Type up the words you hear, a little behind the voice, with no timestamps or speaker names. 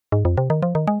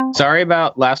Sorry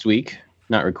about last week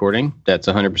not recording. That's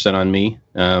 100% on me.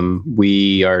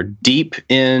 We are deep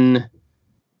in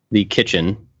the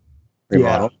kitchen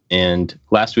remodel, and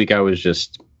last week I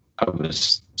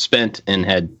was spent and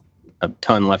had a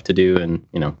ton left to do, and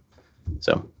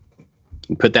so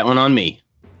you put that one on me.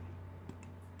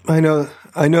 I know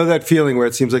that feeling where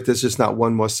it seems like there's just not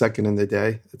one more second in the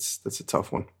day. That's a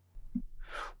tough one.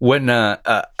 When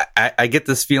I get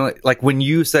this feeling, like when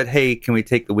you said, "Hey, can we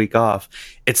take the week off?"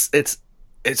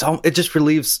 It just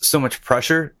relieves so much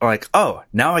pressure. Like, oh,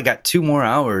 now I got 2 more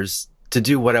hours to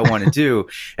do what I want to do,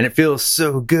 and it feels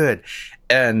so good.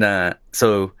 And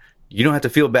so you don't have to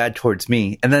feel bad towards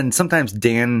me. And then sometimes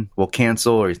Dan will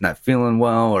cancel, or he's not feeling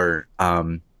well, or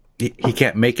he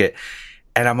can't make it.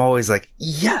 And I'm always like,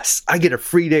 yes, I get a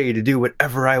free day to do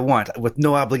whatever I want with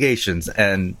no obligations.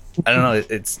 And I don't know,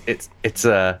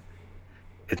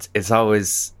 it's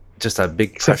always just a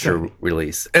big pressure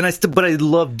release. And but I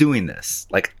love doing this.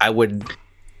 Like, I would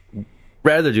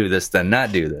rather do this than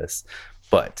not do this.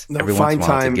 But every once in a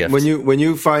while, it's a gift. When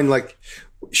you find like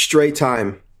stray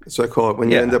time, that's what I call it.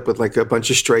 When you end up with like a bunch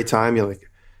of stray time, you're like,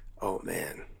 oh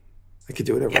man, I could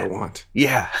do whatever I want.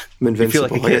 Yeah. I'm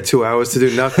invincible. I got 2 hours to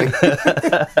do nothing.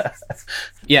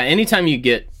 Yeah, anytime you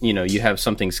get, you have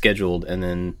something scheduled and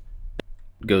then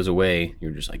it goes away,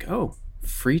 you're just like, oh,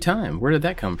 free time. Where did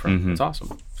that come from? That's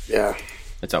awesome. Yeah.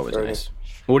 That's always nice.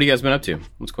 Well, what have you guys been up to?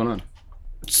 What's going on?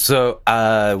 So,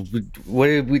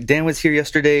 Dan was here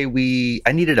yesterday.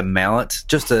 I needed a mallet,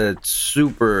 just a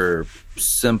super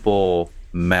simple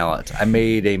mallet. I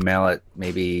made a mallet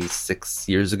maybe 6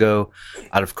 years ago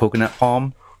out of coconut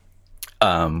palm,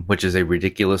 which is a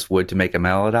ridiculous wood to make a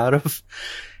mallet out of.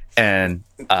 And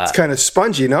it's kind of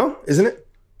spongy, no? Isn't it?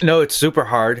 No, it's super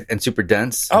hard and super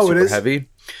dense. And super heavy.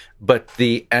 But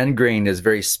the end grain is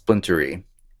very splintery.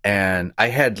 And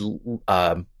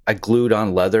I glued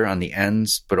on leather on the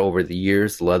ends, but over the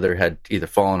years, the leather had either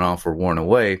fallen off or worn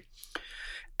away.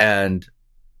 And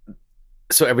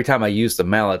so every time I use the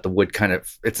mallet, the wood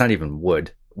it's not even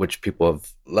wood, which people have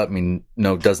let me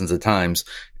know dozens of times.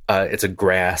 It's a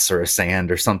grass or a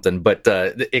sand or something, but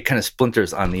it kind of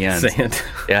splinters on the end. Sand.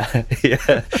 Yeah.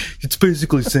 It's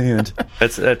basically sand.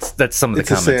 That's some of the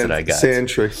comments that I got. Sand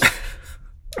trick.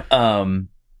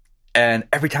 And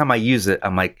every time I use it,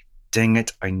 I'm like, dang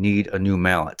it, I need a new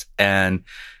mallet. And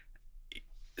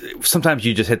sometimes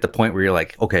you just hit the point where you're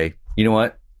like, okay, you know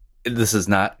what? This is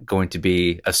not going to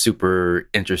be a super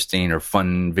interesting or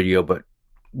fun video, but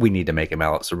we need to make a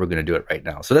mallet, so we're going to do it right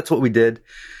now. So that's what we did,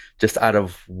 just out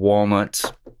of walnut.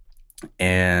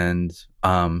 And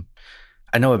I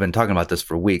know I've been talking about this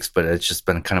for weeks, but it's just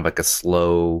been kind of like a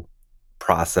slow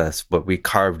process. But we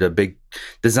carved a big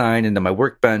design into my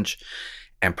workbench,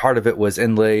 and part of it was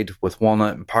inlaid with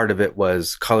walnut, and part of it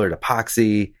was colored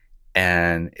epoxy,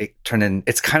 and it turned in.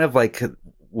 It's kind of like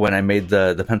when I made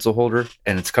the pencil holder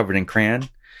and it's covered in crayon.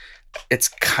 It's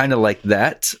kind of like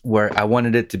that, where I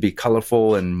wanted it to be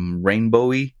colorful and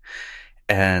rainbowy,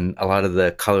 and a lot of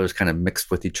the colors kind of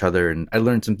mixed with each other. And I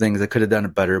learned some things. I could have done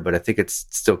it better, but I think it's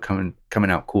still coming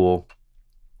out cool.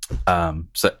 And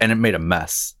it made a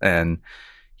mess. And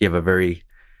you have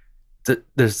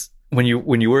when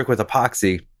you work with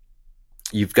epoxy,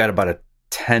 you've got about a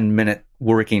 10-minute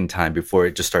working time before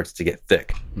it just starts to get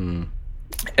thick.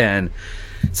 And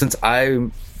since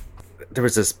there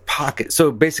was this pocket,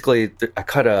 so basically I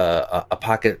cut a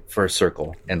pocket for a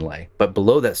circle inlay, but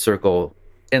below that circle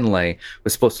inlay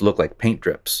was supposed to look like paint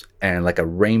drips and like a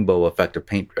rainbow effect of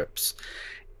paint drips.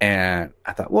 And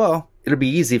I thought, well, it'll be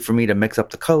easy for me to mix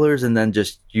up the colors and then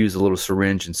just use a little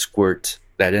syringe and squirt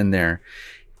that in there.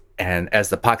 And as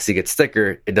the epoxy gets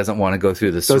thicker, it doesn't want to go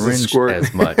through the syringe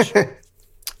as much.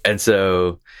 And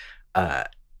so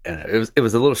it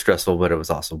was a little stressful, but it was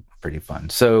also pretty fun.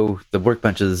 So the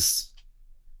workbench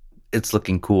it's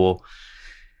looking cool.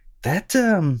 That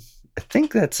I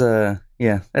think that's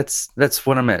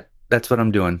what I'm at. That's what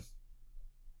I'm doing.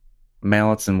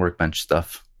 Mallets and workbench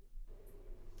stuff.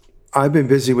 I've been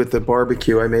busy with the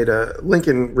barbecue.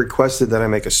 Lincoln requested that I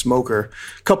make a smoker.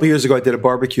 A couple of years ago, I did a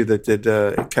barbecue that it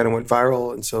kind of went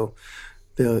viral, and so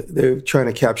they're trying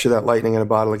to capture that lightning in a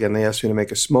bottle again. They asked me to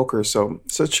make a smoker, so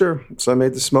sure. So I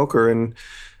made the smoker, and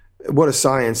what a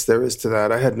science there is to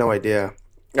that. I had no idea.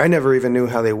 I never even knew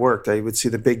how they worked. I would see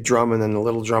the big drum and then the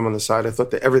little drum on the side. I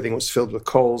thought that everything was filled with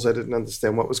coals. I didn't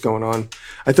understand what was going on.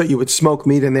 I thought you would smoke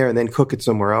meat in there and then cook it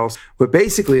somewhere else. But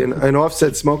basically, an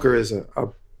offset smoker is a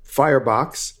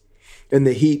firebox, and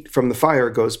the heat from the fire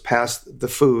goes past the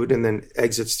food and then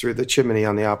exits through the chimney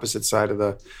on the opposite side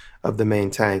of the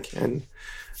main tank. And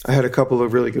I had a couple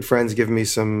of really good friends give me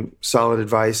some solid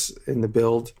advice in the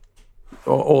build.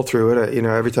 all through it.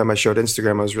 Every time I showed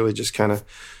Instagram, I was really just kind of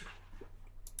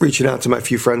reaching out to my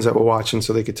few friends that were watching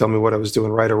so they could tell me what I was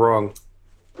doing right or wrong.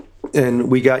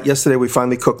 And yesterday we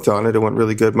finally cooked on it. It went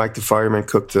really good. Mike the fireman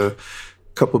cooked a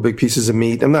couple of big pieces of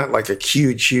meat. I'm not like a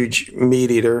huge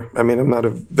meat eater. I mean, I'm not a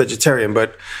vegetarian,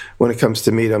 but when it comes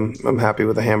to meat, I'm happy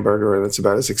with a hamburger, and it's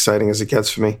about as exciting as it gets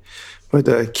for me. But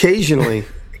occasionally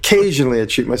I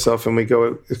treat myself, and we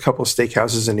go to a couple of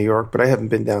steakhouses in New York, but I haven't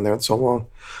been down there in so long.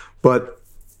 But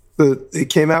it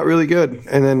came out really good.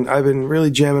 And then I've been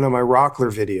really jamming on my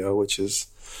Rockler video, which is,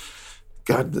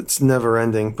 God, it's never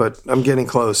ending, but I'm getting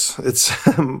close.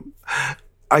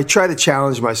 I try to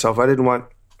challenge myself. I didn't want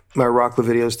my Rockler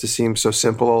videos to seem so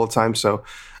simple all the time. So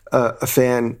a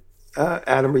fan,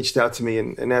 Adam, reached out to me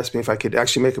and asked me if I could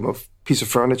actually make him a piece of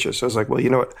furniture. So I was like, well, you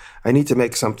know what? I need to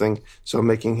make something. So I'm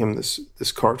making him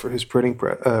this card for his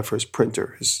for his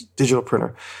printer, his digital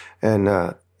printer. And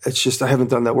it's just, I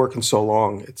haven't done that work in so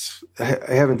long.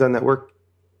 I haven't done that work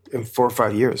in 4 or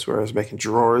 5 years, where I was making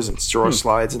drawers and drawer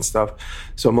slides and stuff.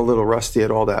 So I'm a little rusty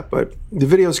at all that. But the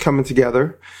video's coming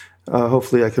together.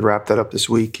 Hopefully I could wrap that up this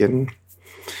week, and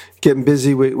getting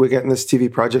busy. We're getting this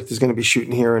TV project is going to be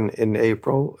shooting here in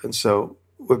April. And so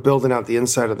we're building out the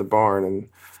inside of the barn, and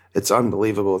it's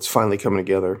unbelievable. It's finally coming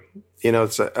together.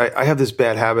 I have this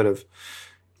bad habit of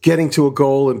getting to a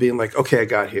goal and being like, okay, I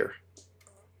got here.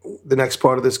 The next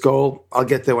part of this goal, I'll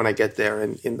get there when I get there.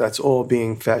 And that's all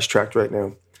being fast tracked right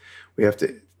now. We have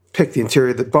to pick the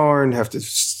interior of the barn, have to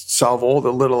solve all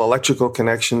the little electrical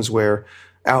connections where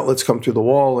outlets come through the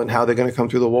wall and how they're going to come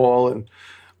through the wall, and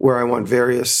where I want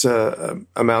various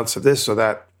amounts of this or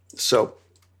that. So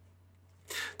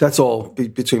that's all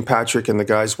between Patrick and the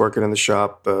guys working in the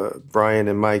shop, Brian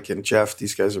and Mike and Jeff.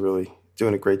 These guys are really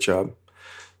doing a great job.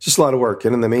 Just a lot of work.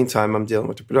 And in the meantime, I'm dealing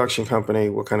with the production company.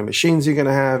 What kind of machines are you going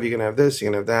to have? You're going to have this,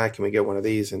 you're going to have that. Can we get one of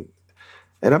these? And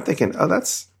I'm thinking, oh,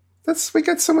 that's we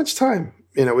got so much time.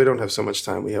 We don't have so much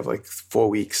time. We have like 4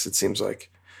 weeks, it seems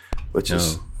like, which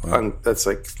is, that's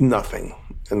like nothing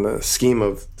in the scheme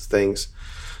of things.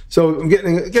 So I'm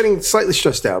getting slightly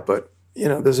stressed out, but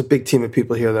there's a big team of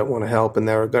people here that want to help, and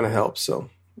they're going to help. So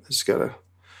I just got to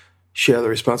share the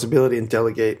responsibility and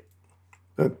delegate.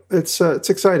 But it's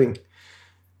exciting.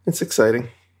 It's exciting.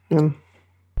 And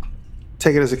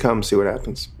take it as it comes, see what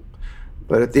happens.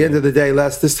 But at the end of the day,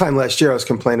 this time last year, I was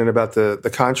complaining about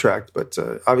the contract, but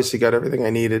obviously got everything I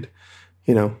needed.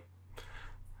 I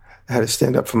had to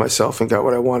stand up for myself and got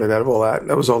what I wanted out of all that.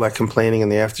 That was all that complaining in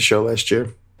the after show last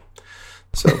year.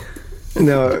 So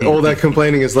all that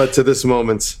complaining has led to this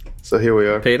moment. So here we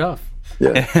are. Paid off.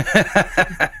 Yeah.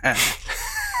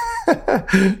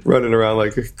 Running around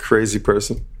like a crazy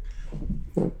person.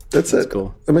 That's it.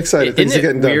 Cool. I'm excited. Things are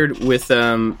getting done. Weird with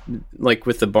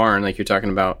with the barn, like you're talking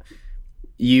about.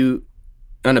 You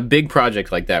on a big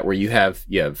project like that, where you have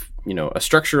a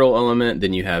structural element,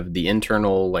 then you have the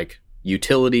internal like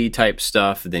utility type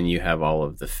stuff, then you have all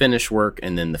of the finish work,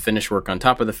 and then the finish work on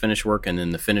top of the finish work, and then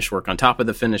the finish work on top of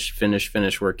the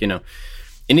finish work.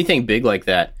 Anything big like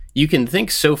that, you can think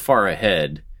so far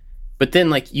ahead, but then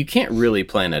like you can't really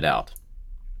plan it out.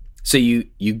 So you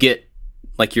get,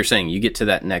 like you're saying, you get to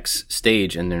that next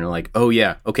stage, and then you're like, oh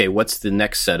yeah, okay, what's the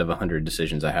next set of 100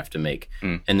 decisions I have to make?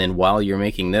 And then while you're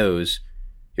making those,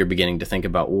 you're beginning to think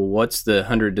about, well, what's the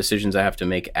 100 decisions I have to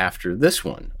make after this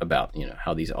one about,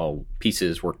 how these all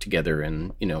pieces work together,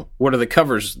 and, what do the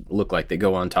covers look like that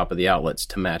go on top of the outlets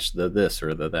to match the this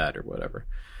or the that or whatever.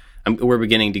 We're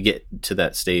beginning to get to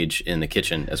that stage in the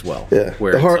kitchen as well,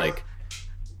 where it's like,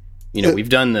 we've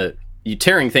done you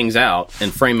tearing things out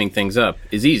and framing things up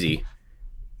is easy.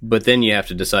 But then you have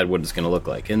to decide what it's going to look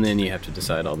like, and then you have to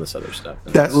decide all this other stuff.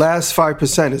 That last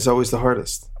 5% is always the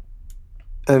hardest,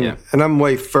 and I'm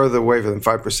way further away than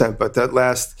 5%. But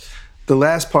the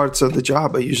last parts of the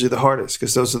job are usually the hardest,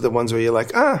 because those are the ones where you're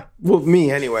like,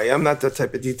 me anyway. I'm not that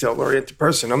type of detail-oriented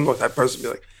person. I'm not that person. Be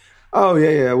like, oh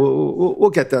yeah, we'll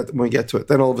get that when we get to it.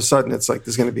 Then all of a sudden, it's like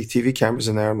there's going to be TV cameras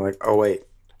in there. I'm like, oh wait,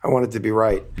 I want it to be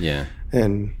right. Yeah,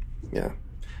 and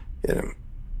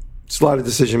it's a lot of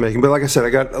decision making, but like I said, I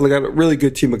got a really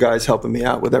good team of guys helping me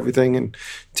out with everything, and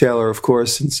Taylor, of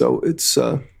course, and so it's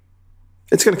going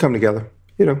to come together.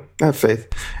 I have faith.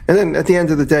 And then at the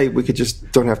end of the day, we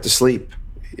don't have to sleep.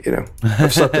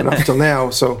 I've slept enough till now,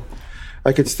 so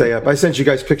I could stay up. I sent you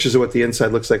guys pictures of what the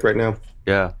inside looks like right now.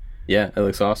 Yeah, it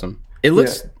looks awesome. It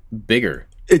looks bigger.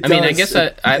 I guess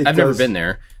I've never been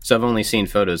there, so I've only seen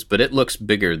photos, but it looks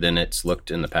bigger than it's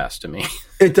looked in the past to me.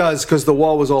 It does, because the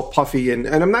wall was all puffy, and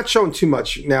I'm not showing too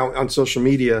much now on social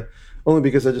media only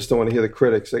because I just don't want to hear the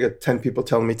critics. I got 10 people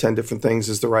telling me 10 different things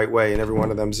is the right way, and every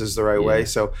one of them is the right way.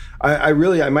 So I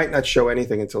might not show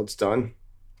anything until it's done.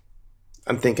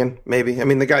 I'm thinking maybe. I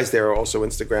mean, the guys there are also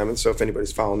Instagramming, so if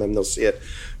anybody's following them, they'll see it.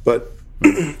 But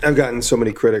I've gotten so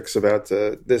many critics about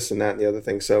this and that and the other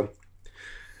thing. So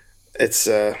it's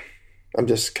I'm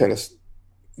just kind of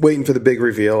waiting for the big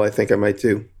reveal. I think I might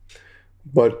do.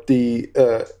 But the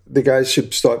guys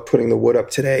should start putting the wood up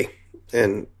today,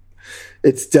 and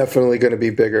it's definitely going to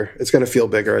be bigger. It's going to feel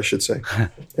bigger, I should say.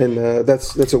 And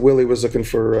that's what Willie was looking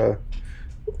for.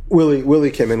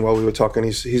 Willie came in while we were talking.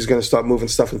 He's going to start moving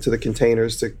stuff into the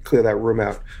containers to clear that room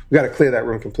out. We got to clear that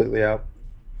room completely out.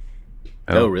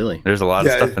 Oh, really? There's a lot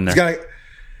of stuff in there.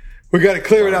 We got to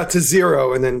clear it out to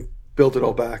zero and then build it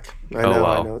all back. I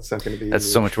know. It's not going to be. That's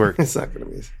easy. so much work. It's not going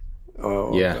to be easy.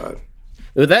 Oh yeah. God.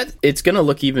 Well, it's going to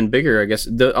look even bigger, I guess.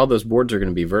 All those boards are going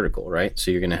to be vertical, right?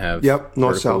 So you're going to have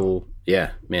north-south.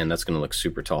 Yeah, man, that's going to look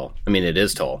super tall. I mean, it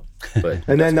is tall, but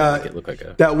and then make it look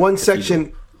like that one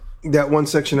section. That one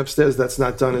section upstairs that's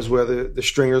not done is where the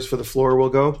stringers for the floor will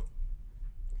go.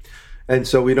 And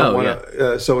so we don't want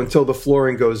to. So until the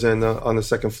flooring goes in on the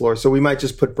second floor, so we might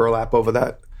just put burlap over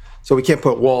that. So we can't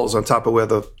put walls on top of where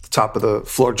the top of the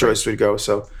floor joist would go.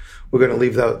 So we're going to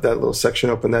leave that little section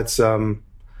open. That's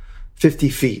 50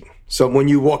 feet. So when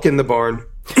you walk in the barn,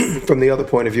 from the other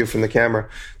point of view from the camera,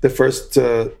 the first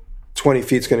 20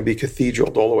 feet is going to be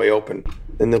cathedraled all the way open,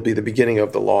 and there'll be the beginning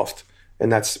of the loft.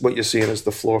 And that's what you're seeing is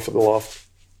the floor for the loft.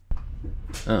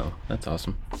 Oh, that's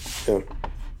awesome. Yeah.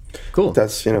 Cool.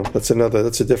 That's a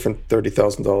different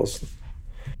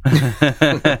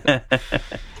 $30,000.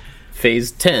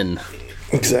 Phase 10.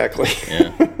 Exactly.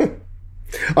 Yeah.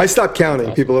 I stopped counting.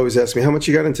 Awesome. People always ask me, how much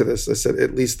you got into this? I said,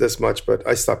 at least this much, but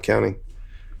I stopped counting.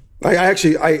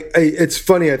 It's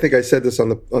funny. I think I said this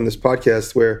on this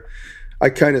podcast where I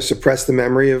kind of suppressed the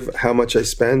memory of how much I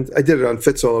spend. I did it on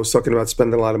Fitzel. I was talking about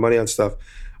spending a lot of money on stuff.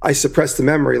 I suppressed the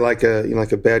memory like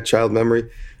a bad child memory.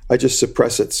 I just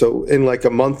suppress it. So in like a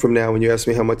month from now, when you ask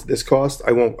me how much this cost,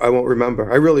 I won't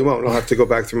remember. I really won't. I'll have to go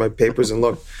back through my papers and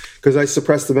look because I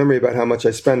suppress the memory about how much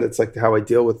I spend. It's like how I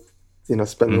deal with,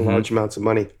 spending large amounts of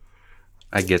money.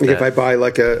 I get that. If I buy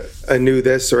like a new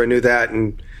this or a new that,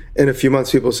 and in a few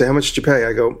months people say, how much did you pay?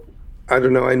 I go, I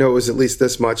don't know. I know it was at least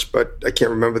this much, but I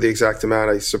can't remember the exact amount.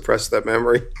 I suppressed that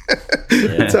memory.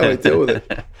 That's how I deal with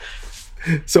it.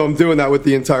 So I'm doing that with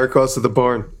the entire cost of the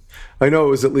barn. I know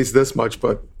it was at least this much,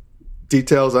 but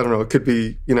details, I don't know. It could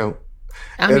be,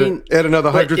 add another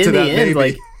 100 to that maybe.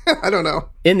 Like, I don't know.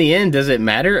 In the end, does it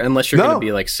matter unless you're going to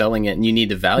be like selling it and you need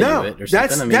to value it or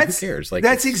something? I mean, who cares? Like,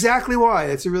 that's exactly why.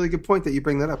 It's a really good point that you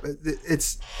bring that up.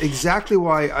 It's exactly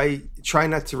why I try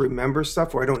not to remember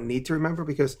stuff or I don't need to remember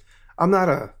because I'm not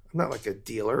like a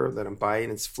dealer that I'm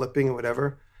buying, it's flipping or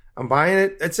whatever. I'm buying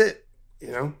it. That's it.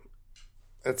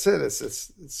 That's it.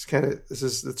 It's kind of,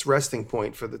 it's resting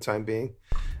point for the time being.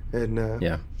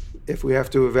 And if we have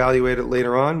to evaluate it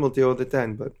later on, we'll deal with it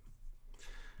then. But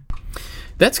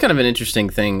that's kind of an interesting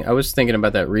thing. I was thinking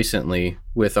about that recently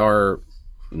with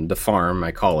the farm,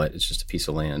 I call it. It's just a piece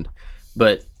of land.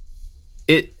 But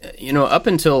it, up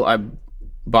until I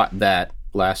bought that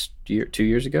last year, 2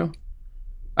 years ago,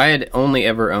 I had only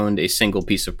ever owned a single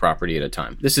piece of property at a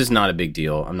time. This is not a big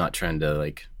deal. I'm not trying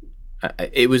to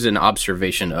it was an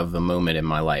observation of the moment in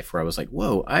my life where I was like,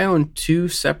 whoa, I own 2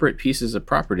 separate pieces of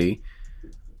property.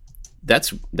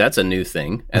 That's a new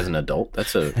thing as an adult.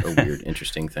 That's a weird,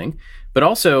 interesting thing. But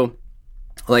also,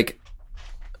 like,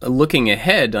 looking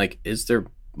ahead, like, is there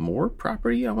more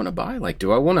property I want to buy? Like,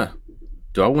 do I want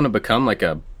to become like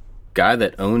a guy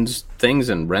that owns things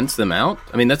and rents them out?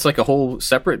 I mean, that's like a whole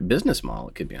separate business model.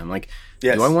 It could be. I'm like,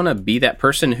 yes. Do I want to be that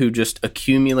person who just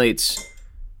accumulates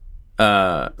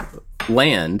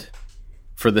land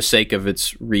for the sake of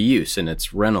its reuse and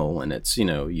its rental and its,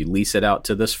 you lease it out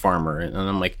to this farmer? And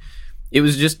I'm like, it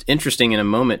was just interesting in a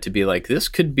moment to be like, this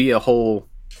could be a whole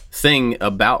thing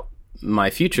about my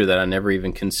future that I never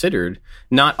even considered.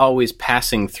 Not always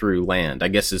passing through land, I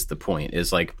guess is the point,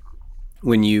 is like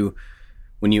when you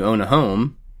own a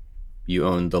home, you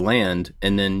own the land,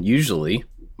 and then usually,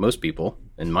 most people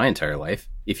in my entire life,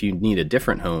 if you need a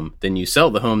different home, then you sell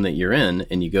the home that you're in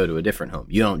and you go to a different home.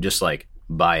 You don't just like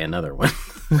buy another one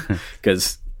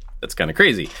because that's kind of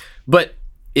crazy. But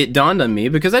it dawned on me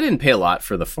because I didn't pay a lot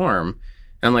for the farm.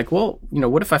 And I'm like, well,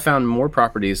 what if I found more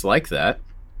properties like that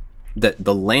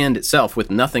the land itself with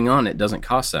nothing on it doesn't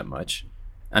cost that much?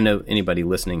 I know anybody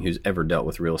listening who's ever dealt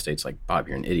with real estate's like, Bob,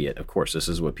 you're an idiot. Of course, this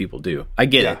is what people do. I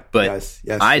get it, but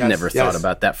I'd never thought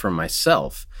about that for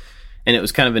myself. And it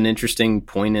was kind of an interesting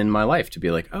point in my life to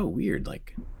be like, oh, weird.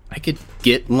 Like, I could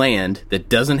get land that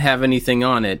doesn't have anything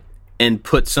on it and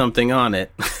put something on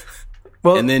it,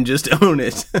 and then just own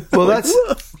it. Well,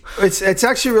 it's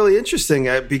actually really interesting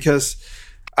because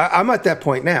I'm at that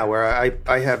point now where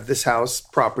I have this house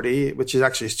property, which is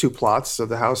actually 2 plots. So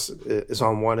the house is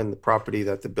on one, and the property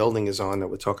that the building is on that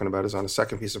we're talking about is on a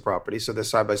second piece of property. So they're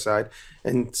side by side.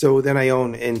 And so then I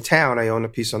own a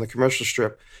piece on the commercial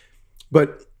strip.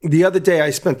 But the other day I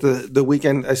spent the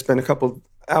weekend, I spent a couple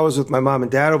hours with my mom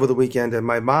and dad over the weekend, and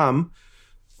my mom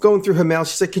going through her mail,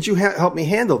 she said, could you help me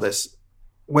handle this?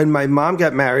 When my mom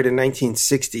got married in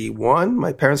 1961,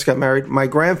 my parents got married, my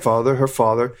grandfather, her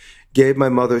father, gave my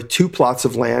mother 2 plots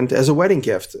of land as a wedding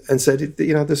gift and said,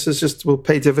 this is just, we'll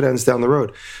pay dividends down the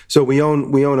road. So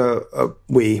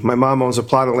my mom owns a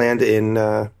plot of land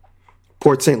in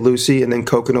Port St. Lucie and then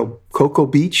Cocoa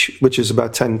Beach, which is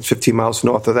about 10, 15 miles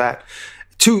north of that.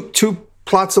 Two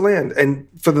plots of land. And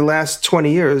for the last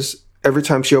 20 years, every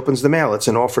time she opens the mail, it's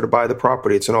an offer to buy the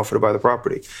property. It's an offer to buy the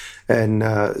property. And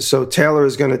so Taylor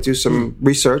is going to do some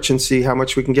research and see how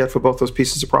much we can get for both those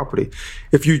pieces of property.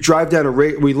 If you drive down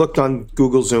we looked on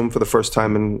Google Zoom for the first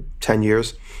time in 10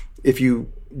 years. If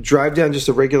you drive down just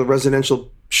a regular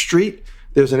residential street,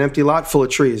 there's an empty lot full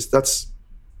of trees. That's,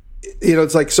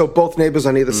 it's like, so both neighbors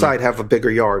on either side have a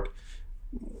bigger yard.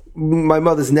 My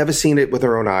mother's never seen it with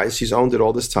her own eyes. She's owned it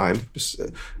all this time.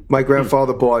 My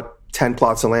grandfather bought 10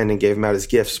 plots of land and gave them out as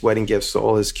gifts, wedding gifts to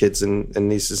all his kids and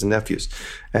nieces and nephews.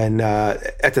 And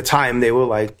at the time, they were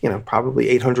like,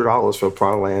 probably $800 for a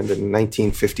plot of land in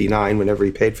 1959, whenever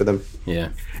he paid for them.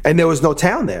 Yeah. And there was no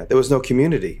town there. There was no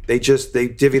community. They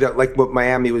divvied up, like what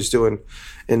Miami was doing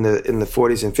in the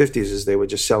 40s and 50s, is they were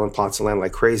just selling plots of land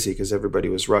like crazy because everybody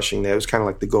was rushing there. It was kind of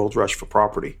like the gold rush for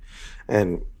property.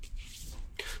 And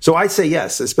so I say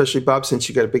yes, especially, Bob, since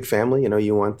you got a big family,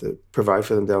 you want to provide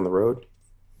for them down the road.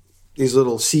 These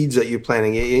little seeds that you're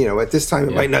planting, at this time,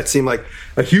 it might not seem like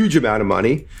a huge amount of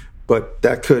money, but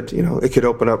that could, it could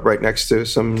open up right next to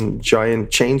some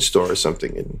giant chain store or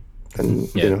something.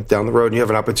 And down the road, and you have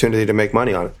an opportunity to make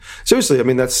money on it. Seriously, I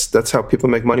mean, that's how people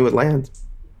make money with land.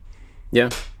 Yeah.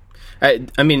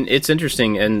 I mean, it's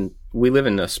interesting, and we live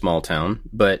in a small town,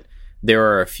 but there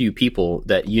are a few people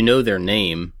that their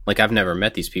name. Like, I've never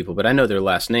met these people, but I know their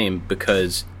last name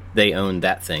because they own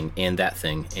that thing and that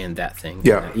thing and that thing.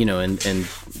 Yeah. And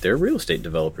they're real estate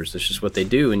developers. That's just what they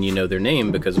do. And their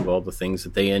name because of all the things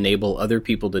that they enable other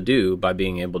people to do by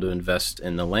being able to invest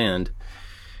in the land.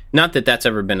 Not that that's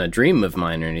ever been a dream of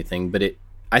mine or anything, but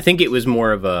I think it was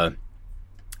more of an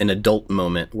adult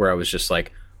moment where I was just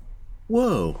like,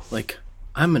 whoa, like,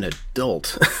 I'm an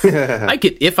adult. I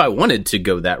could, if I wanted to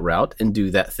go that route and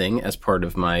do that thing as part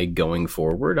of my going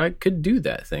forward, I could do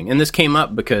that thing. And this came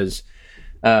up because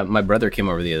my brother came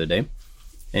over the other day,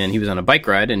 and he was on a bike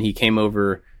ride, and he came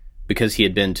over because he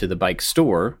had been to the bike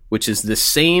store, which is the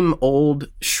same old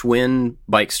Schwinn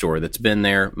bike store that's been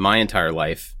there my entire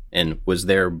life and was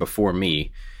there before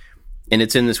me. And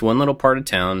it's in this one little part of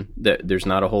town that there's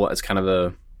not a whole lot. It's kind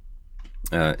of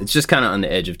it's just kind of on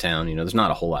the edge of town. There's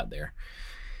not a whole lot there.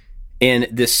 And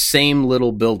this same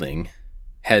little building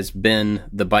has been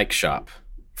the bike shop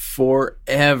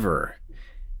forever.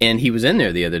 And he was in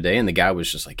there the other day, and the guy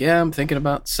was just like, yeah, I'm thinking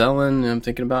about selling, I'm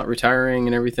thinking about retiring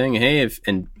and everything.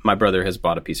 And my brother has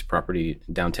bought a piece of property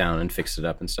downtown and fixed it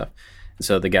up and stuff. And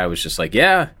so the guy was just like,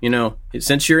 yeah,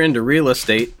 since you're into real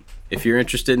estate, if you're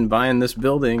interested in buying this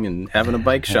building and having a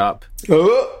bike shop.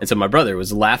 And so my brother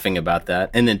was laughing about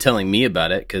that and then telling me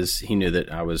about it because he knew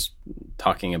that I was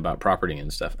talking about property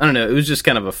and stuff. I don't know. It was just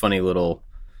kind of a funny little,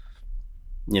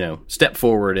 step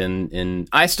forward. And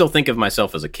I still think of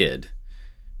myself as a kid.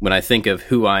 When I think of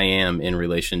who I am in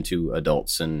relation to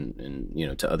adults and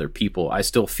to other people, I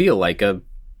still feel like a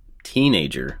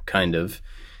teenager, kind of.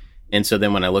 And so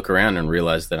then when I look around and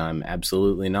realize that I'm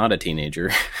absolutely not a teenager,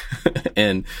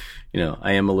 and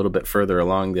I am a little bit further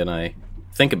along than I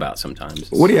think about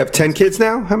sometimes. What do you have? 10 kids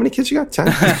now? How many kids you got?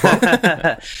 10?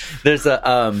 12? There's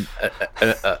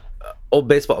a old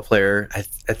baseball player, I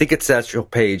think it's Satchel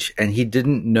Paige, and he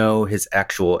didn't know his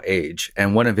actual age.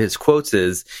 And one of his quotes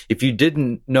is, if you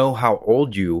didn't know how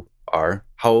old you are,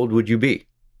 how old would you be?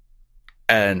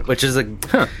 And which is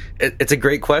it's a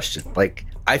great question. Like,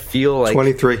 I feel like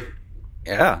 23.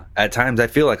 Yeah, at times I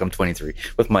feel like I'm 23.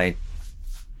 With my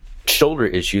shoulder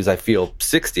issues, I feel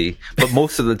 60, but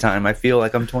most of the time I feel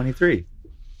like I'm 23.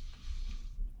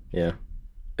 Yeah.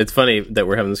 It's funny that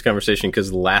we're having this conversation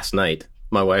because last night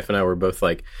my wife and I were both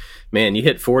like, man, you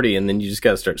hit 40 and then you just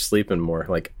got to start sleeping more.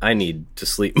 Like, I need to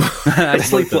sleep more. I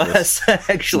sleep less,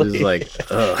 actually. It's like,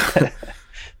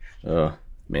 oh,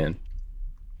 man.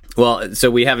 Well,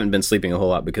 so we haven't been sleeping a whole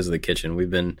lot because of the kitchen. We've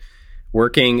been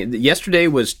working. Yesterday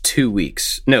was 2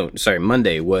 weeks. No, sorry,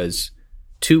 Monday was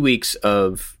 2 weeks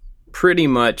of pretty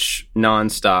much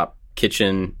nonstop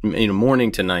kitchen,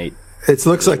 morning to night. It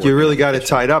looks like you really got it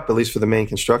tied up, at least for the main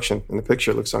construction. In the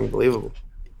picture, it looks unbelievable.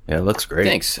 Yeah, it looks great.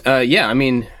 Thanks. Yeah, I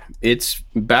mean, it's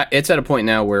at a point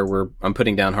now where I'm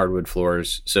putting down hardwood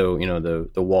floors. So,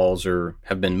 the walls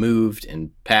have been moved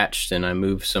and patched, and I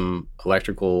moved some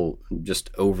electrical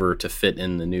just over to fit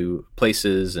in the new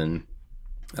places, and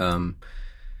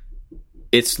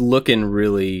it's looking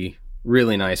really,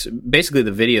 really nice. Basically,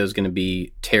 the video is going to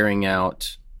be tearing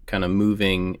out, kind of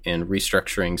moving and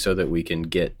restructuring so that we can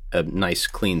get a nice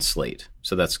clean slate.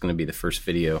 So that's going to be the first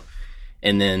video.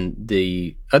 And then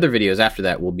the other videos after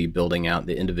that will be building out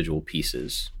the individual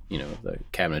pieces, the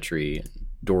cabinetry and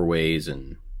doorways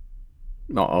and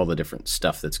all the different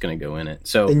stuff that's going to go in it.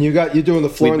 So, and you're doing the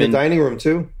floor in the dining room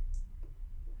too?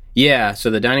 Yeah. So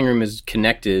the dining room is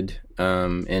connected,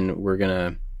 and we're going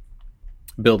to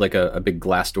build like a big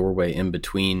glass doorway in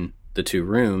between the two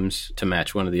rooms to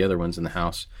match one of the other ones in the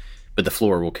house. But the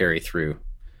floor will carry through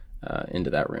into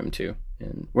that room too.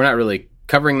 And we're not really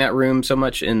covering that room so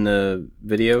much in the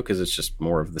video because it's just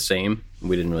more of the same.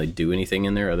 We didn't really do anything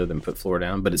in there other than put floor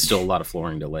down, but it's still a lot of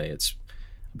flooring to lay. It's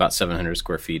about 700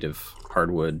 square feet of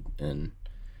hardwood. And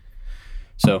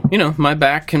so, my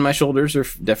back and my shoulders are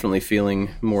definitely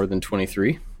feeling more than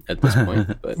 23 at this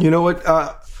point. But you know what?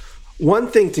 One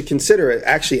thing to consider,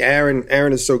 actually,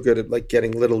 Aaron is so good at like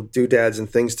getting little doodads and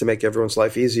things to make everyone's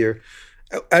life easier.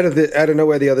 Out of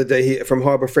nowhere the other day, from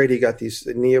Harbor Freight, he got these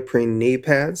neoprene knee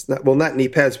pads. Not knee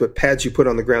pads, but pads you put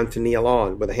on the ground to kneel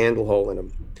on with a handle hole in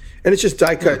them. And it's just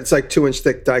die cut. It's like 2-inch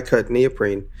thick die cut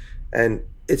neoprene, and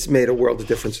it's made a world of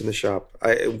difference in the shop.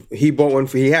 He bought one.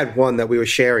 He had one that we were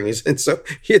sharing, and so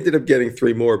he ended up getting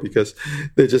 3 more because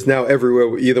they're just now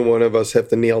everywhere. Either one of us have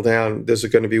to kneel down. There's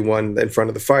going to be one in front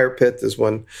of the fire pit. There's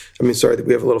one. We have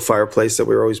a little fireplace that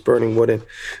we're always burning wood in.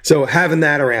 So having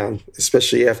that around,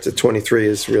 especially after 23,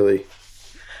 is really,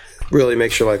 really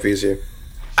makes your life easier.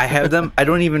 I have them. I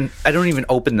don't even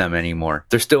open them anymore.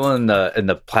 They're still in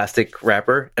the plastic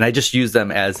wrapper, and I just use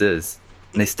them as is,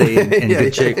 and they stay in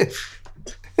good shape.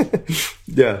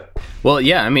 Yeah. Well,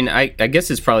 yeah. I mean, I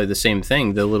guess it's probably the same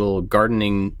thing. The little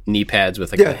gardening knee pads with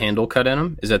the handle cut in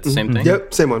them. Is that the same thing?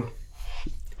 Yep, same one.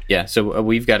 Yeah. So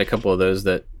we've got a couple of those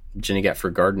that Jenny got for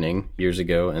gardening years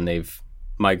ago, and they've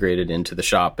migrated into the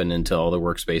shop and into all the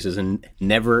workspaces, and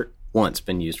never once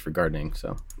been used for gardening.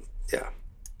 So yeah,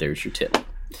 there's your tip.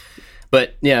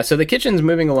 But yeah, so the kitchen's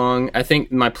moving along. I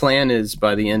think my plan is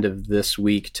by the end of this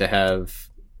week to have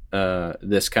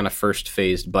this kind of first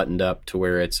phase buttoned up to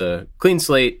where it's a clean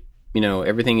slate.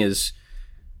 Everything is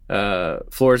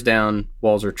floors down,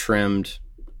 walls are trimmed,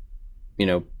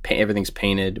 everything's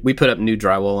painted. We put up new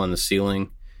drywall on the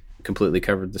ceiling, completely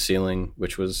covered the ceiling,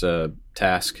 which was a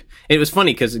task. It was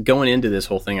funny because going into this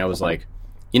whole thing, I was like,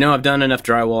 I've done enough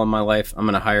drywall in my life. I'm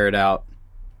going to hire it out.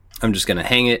 I'm just going to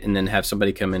hang it and then have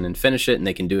somebody come in and finish it, and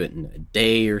they can do it in a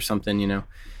day or something,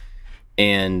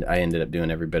 And I ended up doing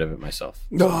every bit of it myself.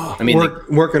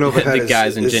 Working overhead. The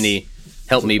guys and Jenny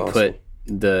helped me put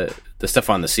the stuff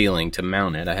on the ceiling to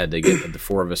mount it. I had to get the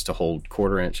 4 of us to hold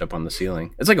 1/4 inch up on the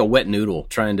ceiling. It's like a wet noodle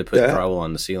trying to put drywall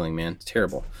on the ceiling, man. It's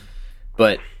terrible.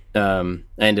 But I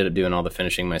ended up doing all the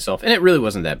finishing myself, and it really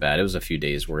wasn't that bad. It was a few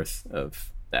days worth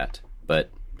of that, but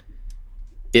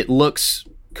it looks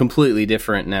completely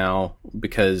different now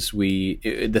because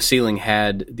the ceiling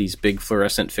had these big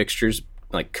fluorescent fixtures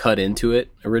like cut into it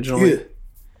originally,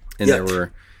 and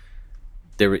there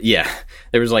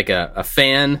was like a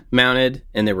fan mounted,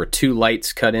 and there were 2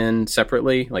 lights cut in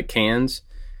separately, like cans,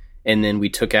 and then we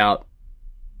took out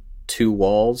 2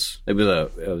 walls. It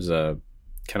was a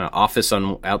kind of office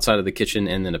on outside of the kitchen,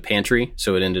 and then a pantry,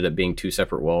 so it ended up being 2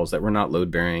 separate walls that were not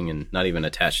load bearing and not even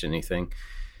attached to anything.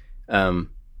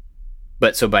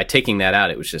 But so by taking that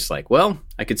out, it was just like, well,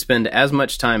 I could spend as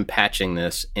much time patching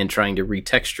this and trying to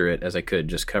retexture it as I could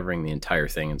just covering the entire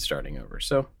thing and starting over.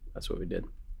 So that's what we did.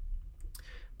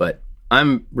 But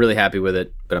I'm really happy with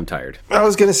it, but I'm tired. I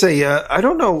was going to say, I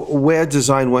don't know where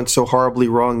design went so horribly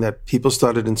wrong that people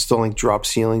started installing drop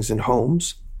ceilings in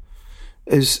homes.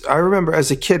 I remember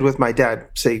as a kid with my dad,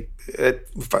 say,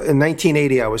 in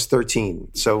 1980, I was 13.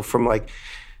 So from like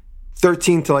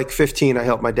 13 to like 15, I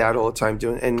helped my dad all the time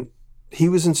doing, and he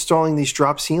was installing these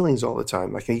drop ceilings all the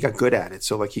time. Like he got good at it.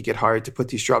 So like he get hired to put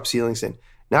these drop ceilings in,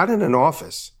 not in an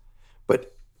office,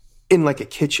 but in like a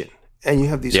kitchen. And you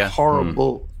have these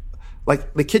horrible,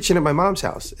 like the kitchen at my mom's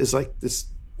house is like this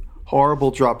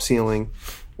horrible drop ceiling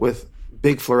with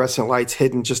big fluorescent lights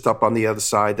hidden just up on the other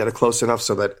side that are close enough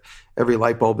so that every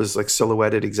light bulb is like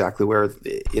silhouetted exactly where,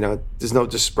 there's no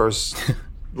dispersed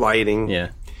lighting. Yeah.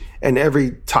 And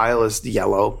every tile is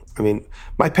yellow. I mean,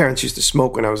 my parents used to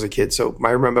smoke when I was a kid, so I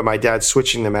remember my dad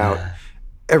switching them out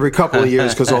every couple of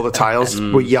years because all the tiles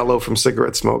were yellow from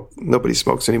cigarette smoke. Nobody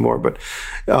smokes anymore, but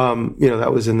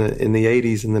that was in the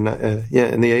 80s and in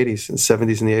the 80s and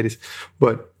 70s and the 80s.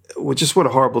 But just what a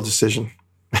horrible decision.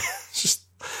 Just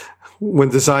when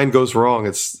design goes wrong,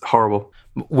 it's horrible.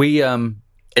 We had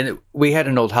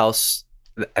an old house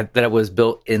that was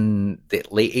built in the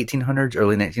late 1800s,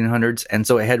 early 1900s, and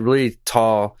so it had really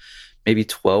tall, maybe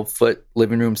 12-foot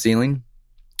living room ceiling,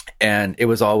 and it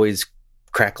was always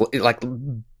like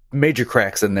major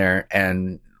cracks in there,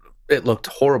 and it looked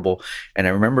horrible. And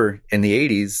I remember in the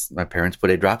 80s, my parents put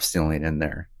a drop ceiling in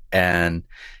there, and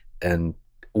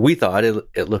we thought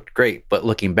it looked great. But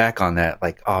looking back on that,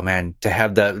 like, oh man, to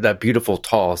have that beautiful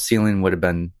tall ceiling would have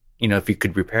been, if you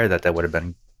could repair that would have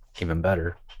been even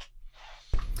better.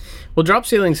 Well, drop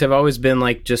ceilings have always been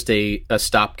like just a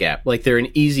stopgap. Like they're an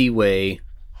easy way,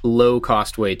 low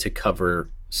cost way to cover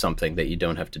something that you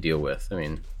don't have to deal with. I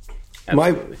mean,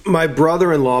 absolutely. My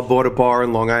brother-in-law bought a bar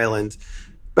in Long Island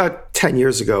about 10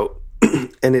 years ago,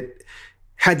 and it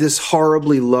had this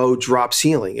horribly low drop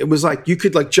ceiling. It was like you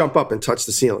could like jump up and touch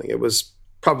the ceiling. It was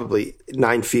probably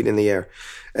 9 feet in the air.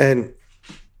 And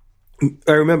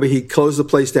I remember he closed the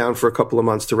place down for a couple of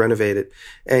months to renovate it,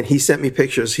 and he sent me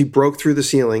pictures. He broke through the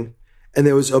ceiling, and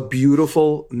there was a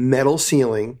beautiful metal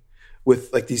ceiling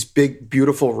with like these big,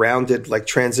 beautiful rounded like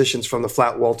transitions from the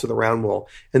flat wall to the round wall.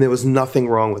 And there was nothing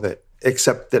wrong with it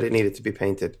except that it needed to be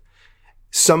painted.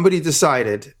 Somebody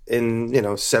decided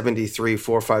in, 73,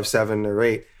 4, 5, 7 or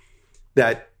 8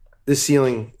 that this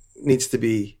ceiling needs to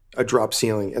be a drop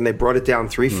ceiling. And they brought it down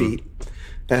 3 feet,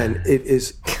 and it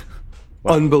is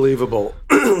unbelievable.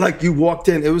 Like you walked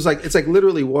in, it's like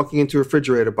literally walking into a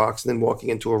refrigerator box and then walking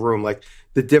into a room. Like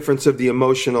the difference of the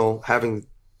emotional having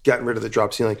gotten rid of the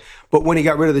drop ceiling. But when he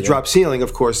got rid of the drop ceiling,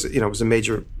 of course, it was a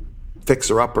major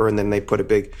fixer-upper, and then they put a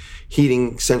big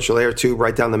heating central air tube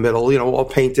right down the middle, all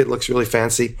painted, looks really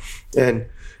fancy. And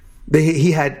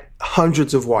he had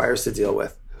hundreds of wires to deal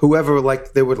with. Whoever,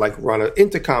 they would run an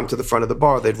intercom to the front of the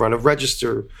bar. They'd run a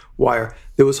register wire.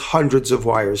 There was hundreds of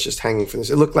wires just hanging from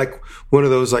this. It looked like one of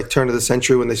those turn of the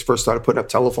century when they first started putting up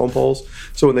telephone poles.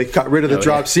 So when they got rid of the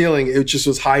drop ceiling, it just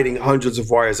was hiding hundreds of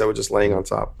wires that were just laying on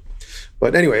top.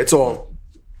 But anyway, it's all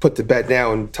put to bed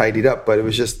now and tidied up. But it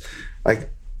was just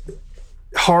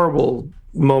horrible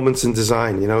moments in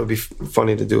design. It'd be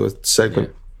funny to do a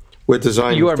segment where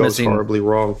design goes horribly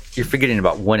wrong. You're forgetting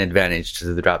about one advantage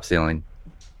to the drop ceiling.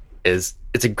 It's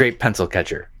a great pencil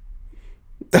catcher.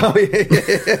 Oh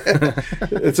yeah.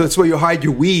 It's where you hide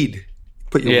your weed.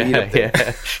 Put your weed up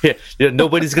there. Yeah.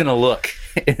 Nobody's gonna look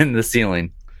in the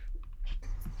ceiling.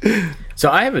 So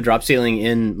I have a drop ceiling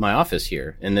in my office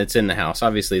here, and it's in the house.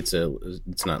 Obviously,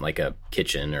 it's not like a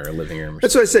kitchen or a living room.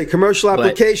 That's what I say. Commercial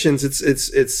applications,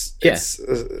 it's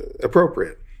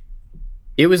appropriate.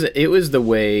 It was the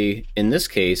way in this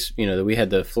case, that we had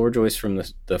the floor joist from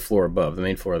the floor above, the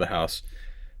main floor of the house.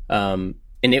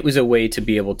 And it was a way to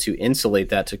be able to insulate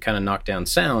that to kind of knock down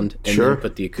sound and then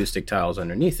put the acoustic tiles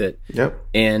underneath it. Yep.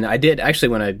 And I did actually,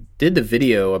 when I did the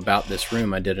video about this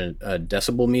room, I did a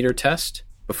decibel meter test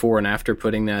before and after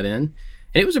putting that in.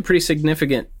 And it was a pretty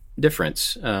significant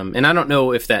difference. And I don't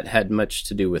know if that had much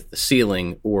to do with the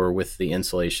ceiling or with the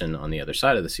insulation on the other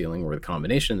side of the ceiling or the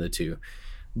combination of the two.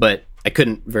 But I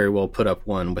couldn't very well put up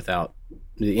one without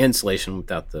the insulation,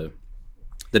 without the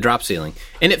drop ceiling.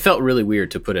 And it felt really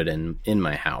weird to put it in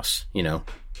my house,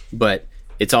 but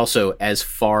it's also as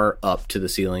far up to the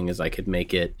ceiling as I could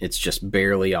make it. It's just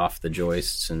barely off the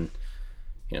joists. And,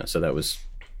 so that was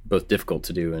both difficult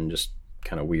to do and just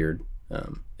kind of weird.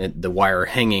 The wire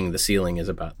hanging the ceiling is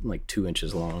about 2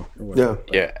 inches long or whatever.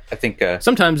 Yeah. I think,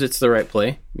 sometimes it's the right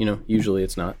play, usually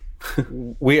it's not.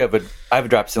 I have a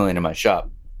drop ceiling in my shop,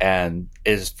 and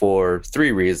it is for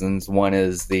 3 reasons. One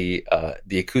is the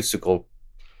acoustical.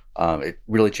 It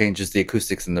really changes the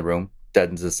acoustics in the room,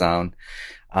 deadens the sound.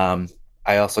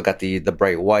 I also got the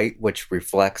bright white, which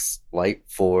reflects light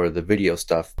for the video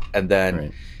stuff, and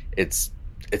then it's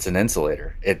an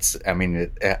insulator.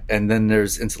 And then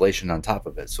there's insulation on top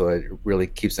of it, so it really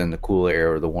keeps in the cool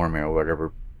air or the warm air or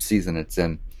whatever season it's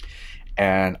in.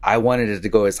 And I wanted it to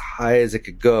go as high as it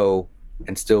could go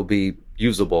and still be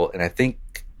usable. And I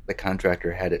think the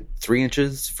contractor had it 3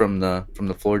 inches from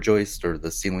the floor joist or the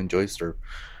ceiling joist or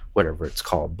whatever it's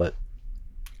called, but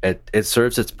it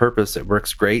serves its purpose. It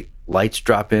works great. Lights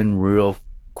drop in real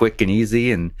quick and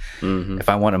easy. And if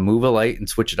I want to move a light and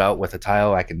switch it out with a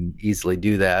tile, I can easily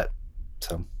do that.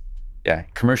 So, yeah,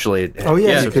 commercially,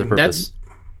 that's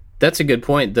a good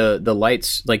point. The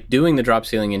lights, like doing the drop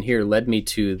ceiling in here, led me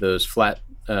to those flat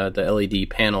the LED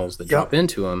panels that drop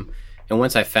into them. And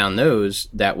once I found those,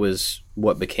 that was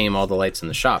what became all the lights in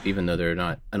the shop, even though they're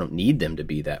not, I don't need them to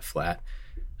be that flat.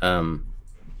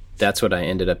 That's what I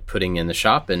ended up putting in the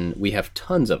shop, and we have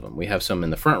tons of them. We have some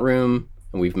in the front room,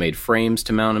 and we've made frames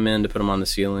to mount them in, to put them on the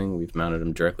ceiling. We've mounted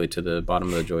them directly to the bottom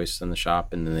of the joists in the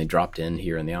shop, and then they dropped in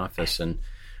here in the office. And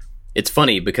it's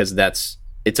funny because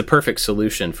it's a perfect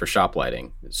solution for shop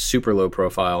lighting. It's super low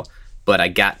profile, but I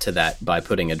got to that by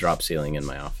putting a drop ceiling in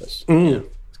my office. Yeah,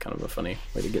 it's kind of a funny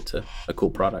way to get to a cool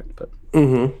product. But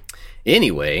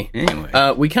anyway,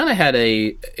 we kind of had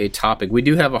a topic. We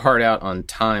do have a hard out on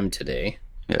time today.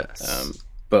 Yes.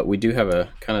 But we do have a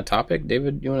kind of topic.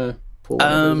 David, you want to pull one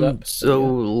of those up? So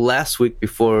last week,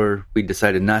 before we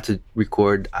decided not to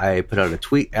record, I put out a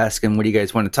tweet asking, what do you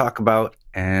guys want to talk about?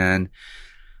 And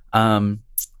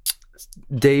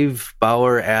Dave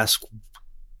Bauer asked,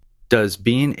 does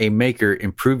being a maker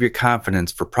improve your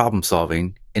confidence for problem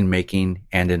solving in making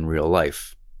and in real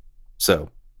life? So,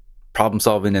 problem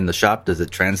solving in the shop, does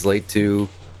it translate to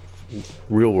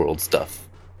real world stuff?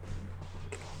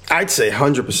 I'd say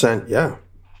 100%, yeah.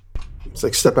 It's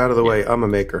like, step out of the way. I'm a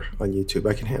maker on YouTube.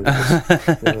 I can handle this.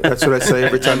 That's what I say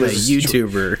every time there's a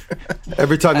YouTuber.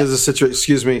 Every time there's a situation,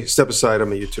 excuse me, step aside.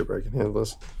 I'm a YouTuber. I can handle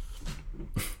this.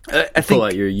 I think, pull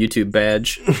out your YouTube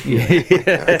badge.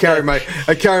 I carry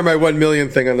my 1 million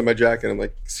thing under my jacket. I'm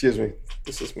like, excuse me,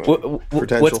 this is my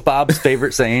potential. What's Bob's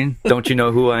favorite saying? Don't you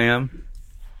know who I am?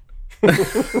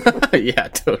 Yeah,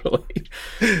 totally.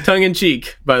 Tongue in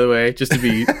cheek, by the way, just to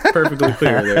be perfectly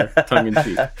clear there. Tongue in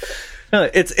cheek. No,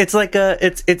 it's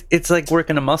like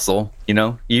working a muscle. You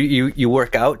know, you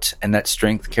work out, and that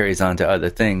strength carries on to other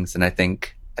things. And I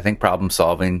think problem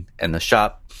solving in the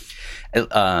shop,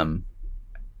 it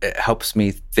helps me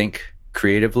think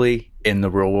creatively in the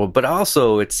real world. But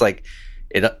also, it's like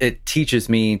it teaches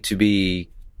me to be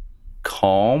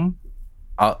calm.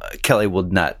 Kelly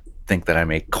would not think that I'm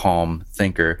a calm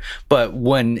thinker, but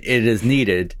when it is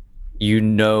needed, you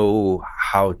know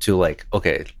how to, like,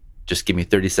 okay, just give me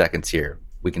 30 seconds here.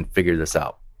 We can figure this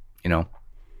out, you know?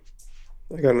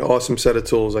 I got an awesome set of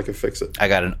tools. I can fix it. I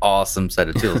got an awesome set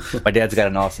of tools. My dad's got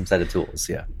an awesome set of tools.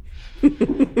 Yeah.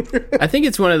 I think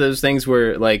it's one of those things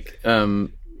where, like,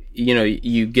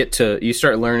 you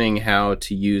start learning how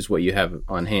to use what you have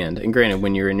on hand. And granted,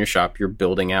 when you're in your shop, you're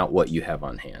building out what you have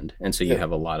on hand. And so you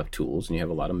have a lot of tools and you have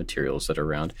a lot of materials that are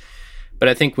around. But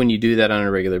I think when you do that on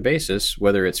a regular basis,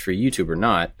 whether it's for YouTube or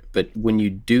not, but when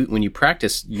you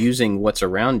practice using what's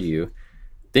around you,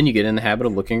 then you get in the habit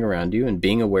of looking around you and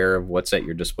being aware of what's at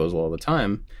your disposal all the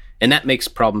time. And that makes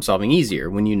problem solving easier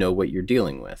when you know what you're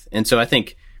dealing with. And so I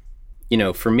think,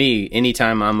 for me,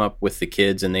 anytime I'm up with the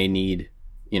kids and they need,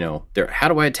 how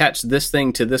do I attach this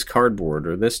thing to this cardboard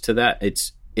or this to that?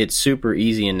 It's super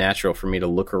easy and natural for me to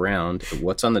look around at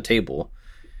what's on the table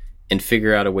and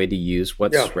figure out a way to use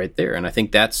what's right there. And I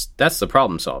think that's the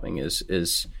problem solving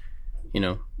is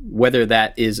whether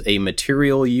that is a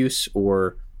material use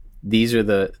or these are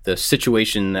the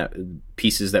situation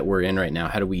pieces that we're in right now.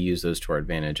 How do we use those to our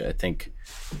advantage? I think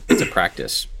it's a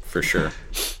practice for sure.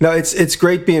 No, it's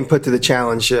great being put to the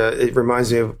challenge. It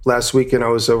reminds me of last weekend I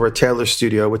was over at Taylor's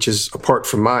studio, which is apart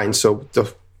from mine. So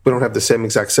we don't have the same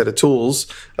exact set of tools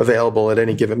available at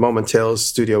any given moment. Taylor's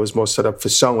studio is more set up for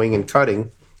sewing and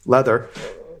cutting leather.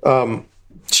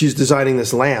 She's designing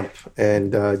this lamp,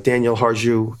 and Daniel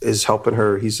Harju is helping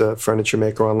her. He's a furniture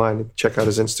maker online. Check out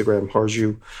his Instagram,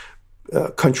 Harju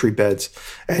Country Beds.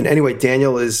 And anyway,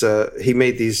 Daniel he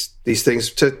made these things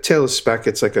to Taylor's spec.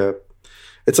 It's like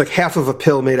half of a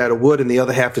pill made out of wood, and the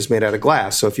other half is made out of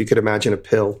glass. So if you could imagine a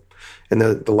pill, and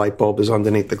the light bulb is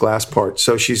underneath the glass part.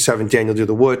 So she's having Daniel do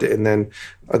the wood, and then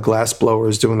a glass blower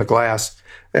is doing the glass.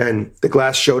 And the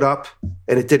glass showed up,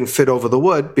 and it didn't fit over the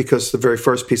wood because the very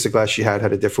first piece of glass she had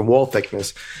a different wall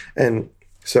thickness. And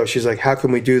so she's like, how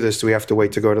can we do this? Do we have to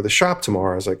wait to go to the shop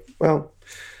tomorrow? I was like, well,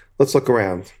 let's look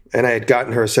around. And I had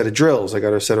gotten her a set of drills. I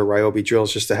got her a set of Ryobi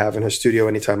drills just to have in her studio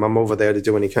anytime I'm over there to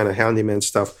do any kind of handyman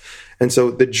stuff. And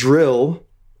so the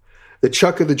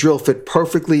chuck of the drill fit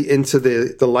perfectly into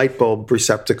the light bulb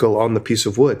receptacle on the piece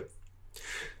of wood.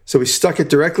 So we stuck it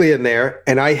directly in there,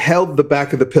 and I held the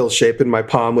back of the pill shape in my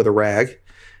palm with a rag,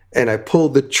 and I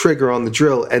pulled the trigger on the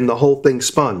drill, and the whole thing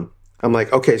spun. I'm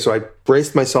like, okay, so I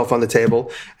braced myself on the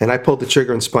table, and I pulled the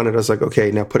trigger and spun it. I was like,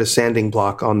 okay, now put a sanding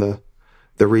block on the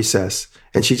recess.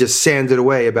 And she just sanded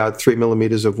away about 3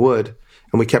 millimeters of wood,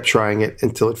 and we kept trying it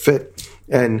until it fit.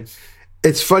 And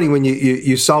it's funny when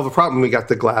you solve a problem. We got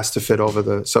the glass to fit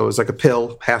over so it was like a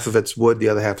pill. Half of it's wood, the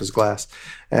other half is glass,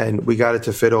 and we got it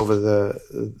to fit over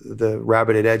the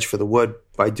rabbited edge for the wood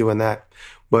by doing that.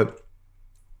 But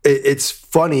it's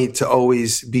funny to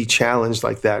always be challenged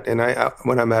like that. And I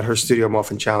when I'm at her studio, I'm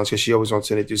often challenged because she always wants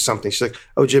me to do something. She's like,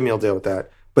 "Oh, Jimmy will deal with that."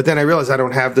 But then I realize I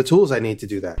don't have the tools I need to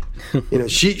do that.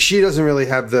 She doesn't really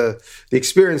have the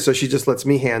experience, so she just lets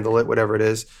me handle it, whatever it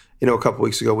is. A couple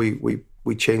weeks ago,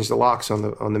 we changed the locks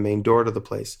on the main door to the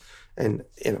place, and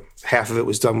half of it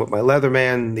was done with my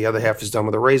Leatherman, the other half is done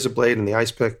with a razor blade and the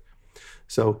ice pick.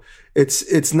 So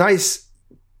it's nice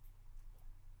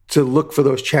to look for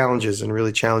those challenges and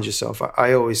really challenge yourself.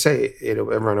 I always say,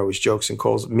 everyone always jokes and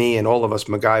calls me and all of us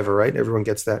MacGyver, right? Everyone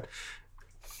gets that.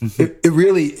 It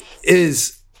really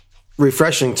is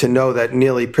refreshing to know that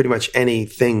nearly pretty much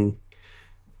anything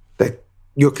that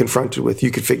you're confronted with, you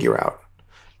could figure out.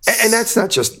 And that's not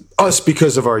just us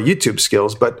because of our YouTube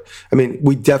skills, but I mean,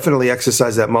 we definitely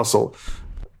exercise that muscle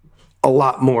a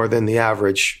lot more than the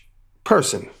average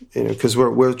person, because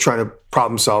we're trying to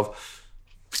problem solve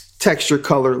texture,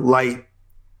 color, light,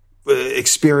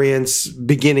 experience,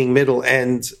 beginning, middle,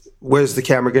 end. Where's the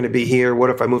camera going to be here? What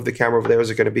if I move the camera over there?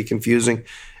 Is it going to be confusing?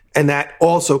 And that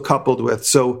also coupled with,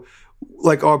 so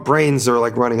like our brains are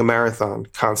like running a marathon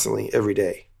constantly every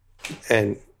day.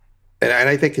 And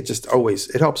I think it just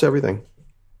it helps everything.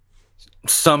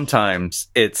 Sometimes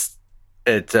it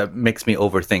makes me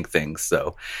overthink things.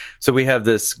 So we have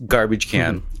this garbage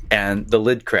can and the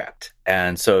lid cracked.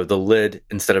 And so the lid,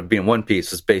 instead of being one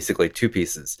piece, was basically two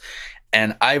pieces.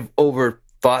 And I've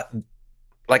overthought,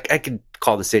 like I could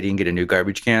call the city and get a new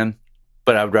garbage can,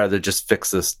 but I would rather just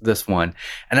fix this one.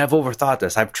 And I've overthought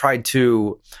this. I've tried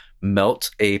to melt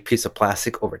a piece of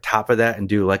plastic over top of that and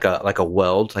do like a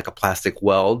weld, like a plastic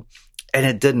weld, and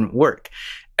it didn't work.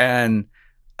 And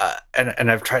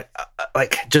I've tried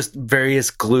like just various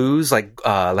glues, like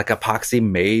epoxy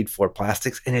made for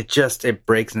plastics, and it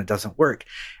breaks and it doesn't work.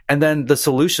 And then the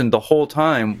solution the whole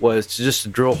time was to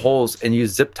just drill holes and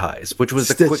use zip ties, which was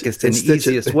the quickest and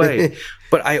easiest way.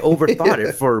 But I overthought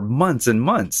it for months and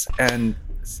months, and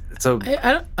so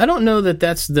I don't know that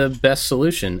that's the best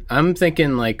solution. I'm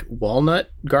thinking like walnut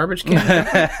garbage can.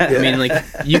 I mean, like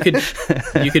you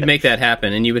could make that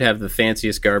happen, and you would have the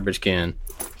fanciest garbage can.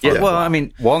 Yeah, well, I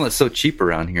mean, walnut's so cheap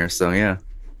around here, so yeah.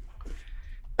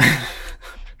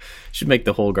 Should make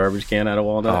the whole garbage can out of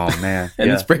walnut. Oh man, and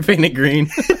then spray paint it green.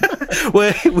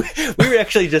 Well, we were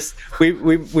actually just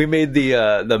we made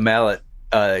the mallet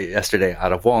yesterday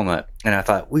out of walnut, and I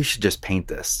thought we should just paint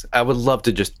this. I would love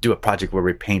to just do a project where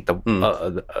we paint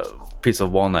the piece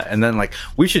of walnut, and then like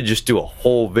we should just do a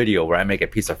whole video where I make a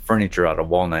piece of furniture out of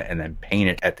walnut and then paint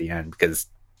it at the end, because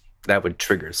that would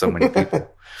trigger so many people.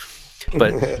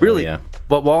 But really,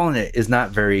 but walnut is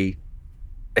not very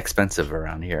expensive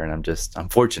around here, and I'm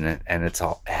fortunate, and it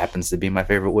happens to be my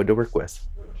favorite wood to work with.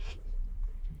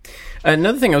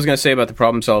 Another thing I was going to say about the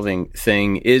problem solving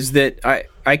thing is that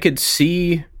I could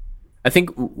see, I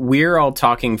think we're all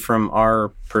talking from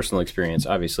our personal experience,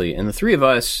 obviously, and the three of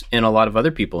us and a lot of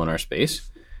other people in our space,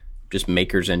 just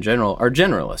makers in general, are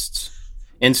generalists.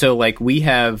 And so like we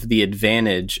have the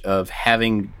advantage of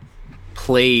having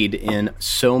played in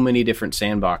so many different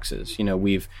sandboxes.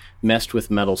 We've messed with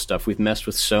metal stuff, we've messed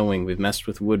with sewing, we've messed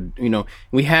with wood.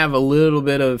 We have a little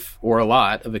bit of, or a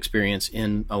lot of experience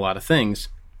in a lot of things.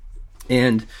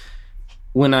 And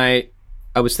when I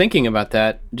was thinking about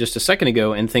that just a second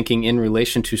ago, and thinking in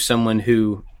relation to someone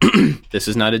who, this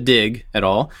is not a dig at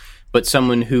all, but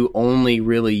someone who only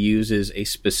really uses a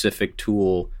specific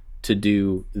tool to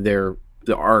do the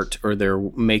art or their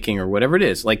making or whatever it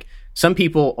is. Like some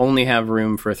people only have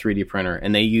room for a 3D printer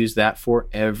and they use that for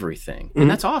everything. Mm-hmm.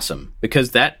 And that's awesome,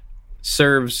 because that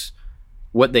serves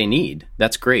what they need.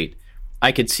 That's great.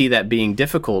 I could see that being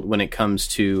difficult when it comes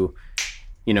to,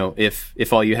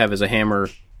 if all you have is a hammer,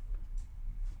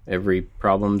 every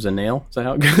problem's a nail. Is that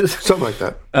how it goes? Something like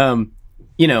that.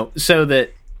 So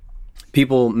that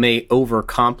people may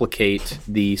overcomplicate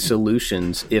the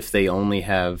solutions if they only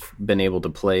have been able to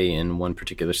play in one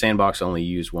particular sandbox, only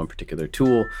use one particular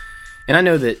tool. And I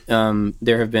know that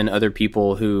there have been other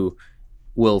people who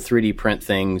will 3D print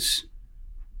things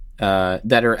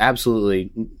that are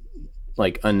absolutely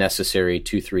like unnecessary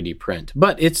to 3D print,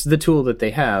 but it's the tool that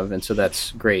they have, and so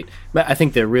that's great. But I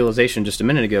think the realization just a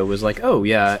minute ago was like, oh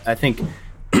yeah, I think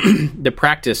the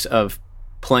practice of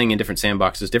playing in different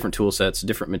sandboxes, different tool sets,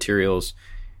 different materials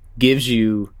gives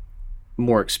you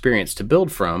more experience to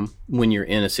build from when you're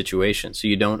in a situation. So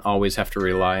you don't always have to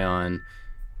rely on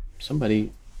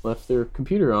somebody left their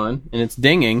computer on and it's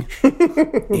dinging.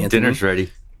 Dinner's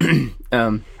ready.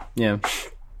 Yeah.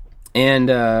 And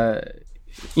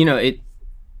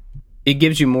it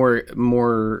gives you more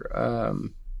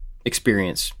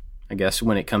experience, I guess,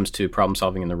 when it comes to problem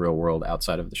solving in the real world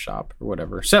outside of the shop or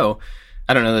whatever. So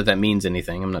I don't know that means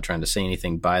anything. I'm not trying to say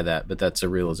anything by that, but that's a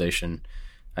realization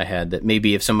I had, that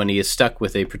maybe if somebody is stuck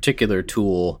with a particular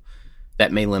tool,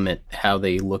 that may limit how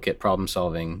they look at problem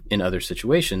solving in other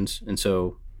situations. And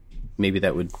so maybe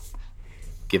that would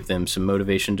give them some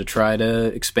motivation to try to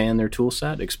expand their tool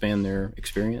set, expand their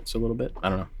experience a little bit. I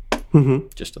don't know. Mm-hmm.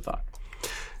 Just a thought.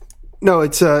 No,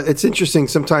 it's interesting.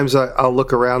 Sometimes I'll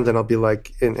look around and I'll be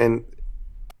like, and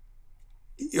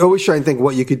you always try and think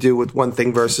what you could do with one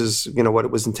thing versus, what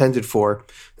it was intended for.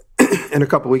 And a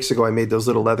couple of weeks ago, I made those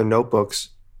little leather notebooks,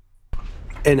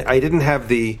 and I didn't have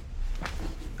the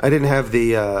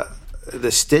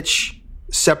stitch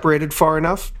separated far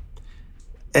enough,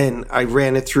 and I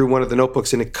ran it through one of the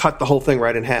notebooks, and it cut the whole thing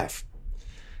right in half.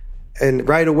 And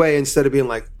right away, instead of being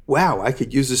like, wow, I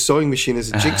could use a sewing machine as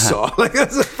a jigsaw, like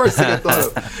that's the first thing I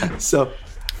thought of. So,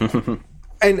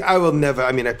 and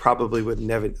I probably would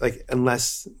never, like,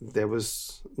 unless there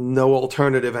was no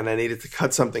alternative and I needed to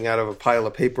cut something out of a pile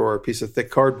of paper or a piece of thick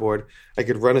cardboard, I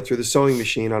could run it through the sewing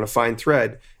machine on a fine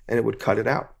thread and it would cut it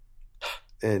out.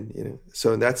 And,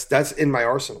 so that's in my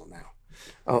arsenal now.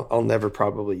 I'll never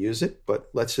probably use it, but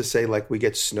let's just say like we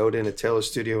get snowed in at Taylor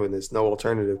Studio and there's no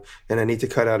alternative and I need to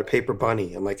cut out a paper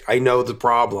bunny. I'm like, I know the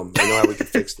problem. I know how we can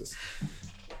fix this.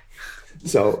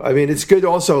 So, it's good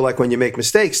also like when you make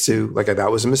mistakes to like,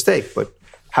 that was a mistake, but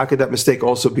how could that mistake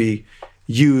also be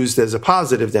used as a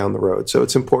positive down the road? So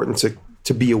it's important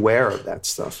to be aware of that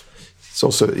stuff. It's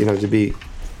also, to be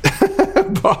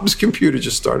Bob's computer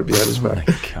just started behind his back.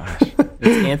 Oh my gosh.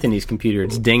 It's Anthony's computer.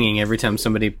 It's dinging every time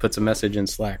somebody puts a message in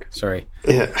Slack. Sorry.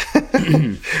 Yeah.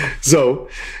 So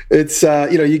it's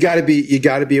you got to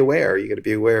be aware. You got to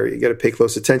be aware. You got to pay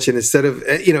close attention instead of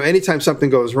anytime something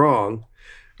goes wrong.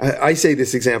 I say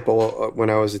this example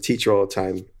when I was a teacher all the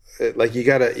time. Like you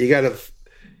gotta.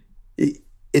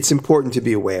 It's important to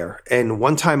be aware. And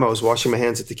one time I was washing my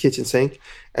hands at the kitchen sink,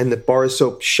 and the bar of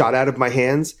soap shot out of my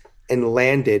hands and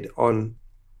landed on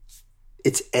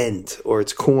its end or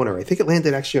its corner. I think it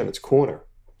landed actually on its corner.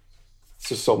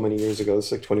 This is so many years ago. This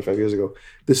is like 25 years ago.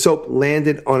 The soap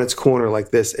landed on its corner like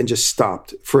this and just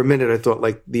stopped. For a minute, I thought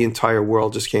like the entire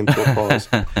world just came to a pause.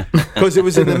 Because it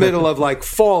was in the middle of like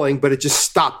falling, but it just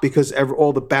stopped because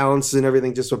all the balances and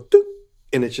everything just went, doop,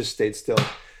 and it just stayed still.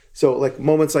 So like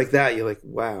moments like that, you're like,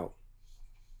 wow,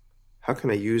 how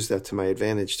can I use that to my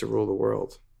advantage to rule the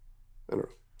world? I don't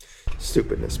know.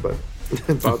 Stupidness, but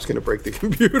Bob's going to break the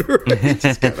computer. He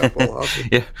just got up all awesome.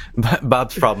 Yeah,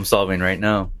 Bob's problem solving right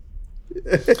now.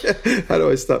 How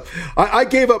do I stop? I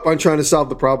gave up on trying to solve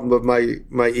the problem of my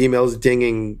emails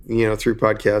dinging, through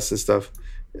podcasts and stuff.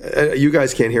 You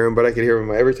guys can't hear them, but I can hear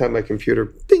them every time my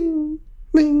computer ding,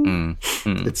 ding.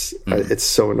 It's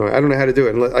so annoying. I don't know how to do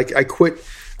it.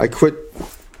 I quit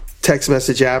text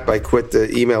message app. I quit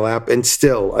the email app, and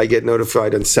still I get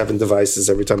notified on 7 devices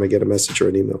every time I get a message or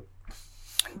an email.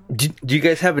 Do you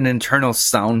guys have an internal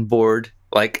soundboard?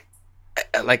 Like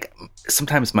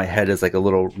sometimes my head is like a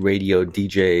little radio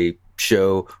DJ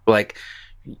show. Like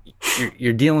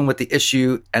you're dealing with the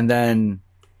issue, and then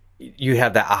you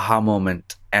have that aha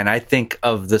moment. And I think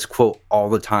of this quote all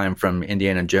the time from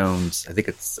Indiana Jones. I think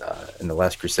it's in The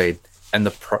Last Crusade, and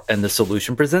the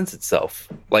solution presents itself.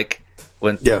 Like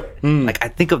when, like I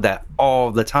think of that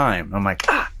all the time. I'm like,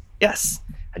 yes.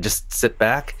 I just sit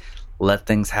back, let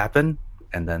things happen,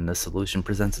 and then the solution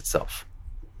presents itself.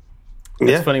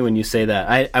 It's funny when you say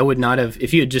that. I would not have,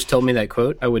 if you had just told me that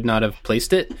quote, I would not have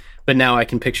placed it. But now I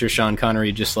can picture Sean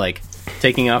Connery just like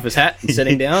taking off his hat and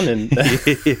sitting down, and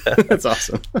that's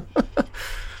awesome.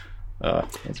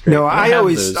 That's great. No, I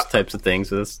always those types of things.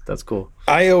 So that's cool.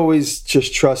 I always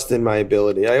just trust in my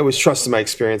ability. I always trust in my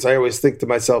experience. I always think to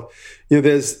myself,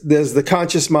 there's the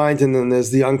conscious mind, and then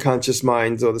there's the unconscious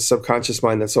mind or the subconscious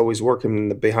mind that's always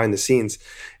working behind the scenes.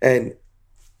 And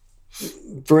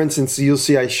for instance, you'll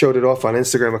see I showed it off on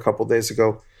Instagram a couple of days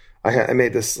ago. I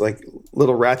made this like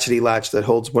little ratchety latch that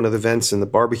holds one of the vents in the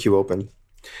barbecue open.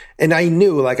 And I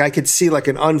knew, like, I could see like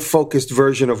an unfocused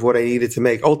version of what I needed to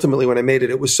make. Ultimately, when I made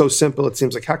it, it was so simple. It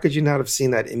seems like, how could you not have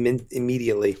seen that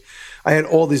immediately? I had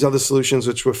all these other solutions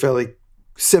which were fairly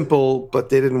simple, but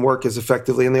they didn't work as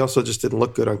effectively. And they also just didn't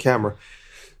look good on camera.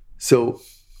 So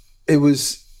I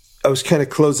was kind of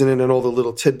closing in on all the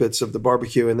little tidbits of the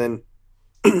barbecue. And then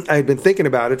I had been thinking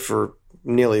about it for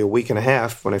nearly a week and a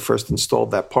half when I first installed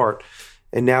that part.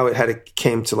 And now it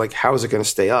came to like, how is it going to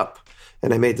stay up?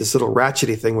 And I made this little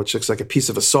ratchety thing, which looks like a piece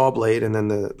of a saw blade. And then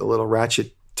the little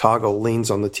ratchet toggle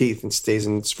leans on the teeth and stays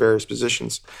in its various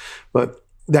positions. But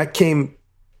that came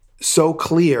so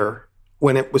clear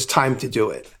when it was time to do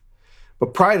it.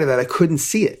 But prior to that, I couldn't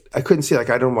see it. Like,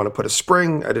 I don't want to put a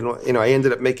spring. I didn't want, I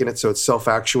ended up making it so it's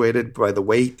self-actuated by the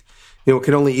weight. It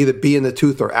can only either be in the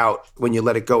tooth or out. When you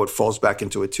let it go, it falls back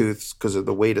into a tooth because of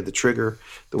the weight of the trigger,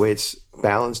 the way it's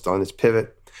balanced on its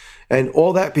pivot. And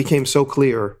all that became so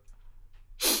clear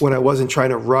when I wasn't trying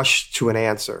to rush to an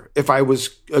answer. If I was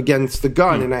against the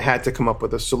gun and I had to come up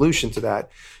with a solution to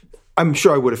that, I'm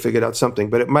sure I would have figured out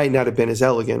something, but it might not have been as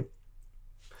elegant.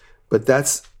 But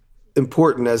that's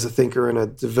important as a thinker and a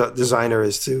designer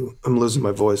is to, I'm losing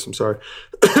my voice, I'm sorry,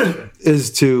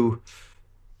 is to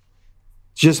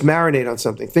just marinate on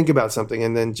something, think about something,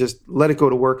 and then just let it go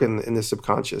to work in the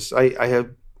subconscious. I have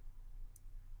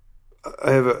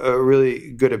a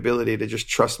really good ability to just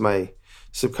trust my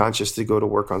subconscious to go to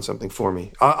work on something for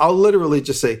me. I'll literally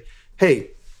just say,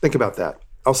 hey, think about that.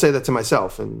 I'll say that to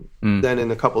myself. And then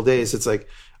in a couple of days, it's like,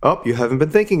 oh, you haven't been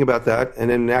thinking about that. And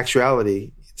in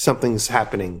actuality, something's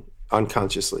happening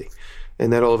unconsciously.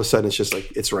 And then all of a sudden, it's just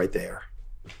like, it's right there.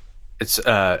 It's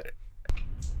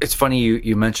funny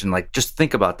you mentioned, like, just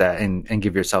think about that and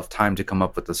give yourself time to come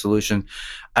up with the solution.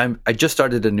 I just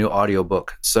started a new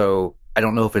audiobook, so I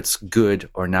don't know if it's good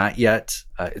or not yet.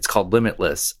 It's called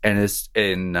Limitless, and it's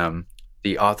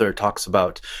the author talks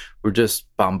about we're just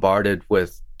bombarded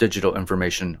with digital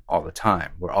information all the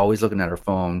time. We're always looking at our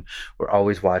phone, we're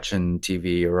always watching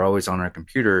TV, we're always on our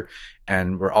computer,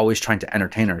 and we're always trying to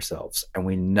entertain ourselves, and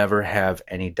we never have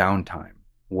any downtime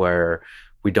where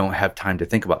we don't have time to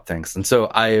think about things. And so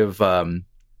I have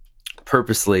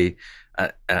purposely,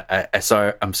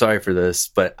 I'm sorry for this,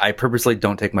 but I purposely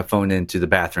don't take my phone into the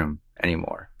bathroom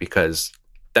anymore, because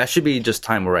that should be just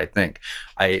time where I think.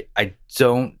 I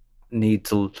don't need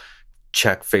to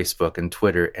check Facebook and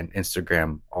Twitter and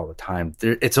Instagram all the time.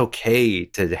 It's okay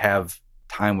to have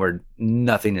time where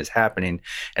nothing is happening,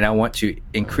 and I want to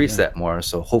increase that more.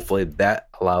 So hopefully that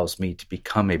allows me to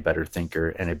become a better thinker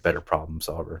and a better problem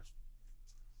solver.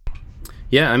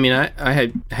 Yeah, I mean,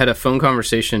 I had a phone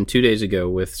conversation 2 days ago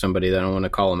with somebody that I don't want to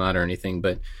call them out or anything,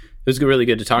 but it was really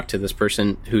good to talk to this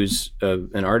person who's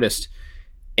an artist,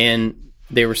 and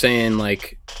they were saying,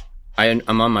 like,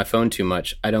 I'm on my phone too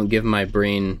much. I don't give my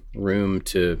brain room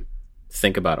to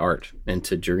think about art and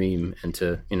to dream and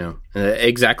to,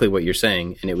 exactly what you're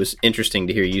saying. And it was interesting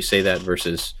to hear you say that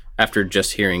versus after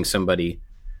just hearing somebody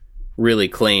really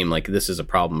claim, like, this is a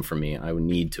problem for me. I would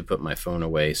need to put my phone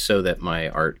away so that my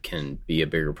art can be a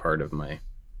bigger part of my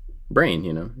brain,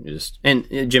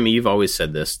 and Jimmy, you've always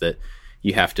said this, that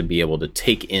you have to be able to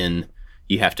take in,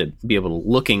 you have to be able to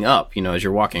looking up, as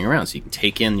you're walking around, so you can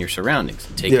take in your surroundings,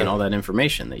 and take in all that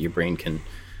information that your brain can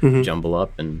jumble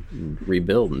up and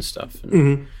rebuild and stuff.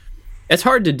 And it's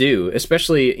hard to do,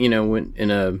 especially, when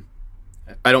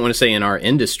I don't want to say in our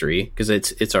industry, because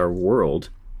it's our world,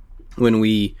 when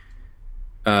we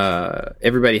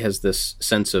everybody has this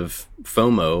sense of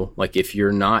FOMO, like, if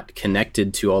you're not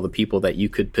connected to all the people that you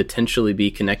could potentially be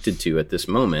connected to at this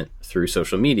moment through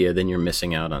social media, then you're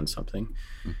missing out on something.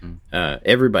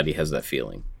 Everybody has that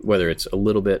feeling, whether it's a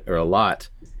little bit or a lot.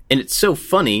 And it's so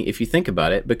funny if you think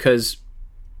about it, because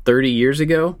 30 years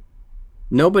ago,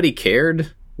 nobody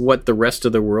cared what the rest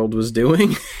of the world was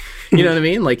doing. You know what I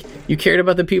mean? Like, you cared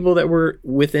about the people that were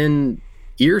within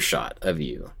earshot of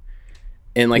you.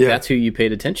 And that's who you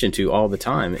paid attention to all the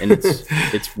time. And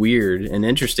it's weird and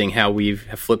interesting how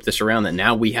have flipped this around, that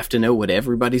now we have to know what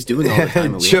everybody's doing all the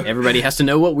time. And everybody has to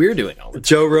know what we're doing all the time.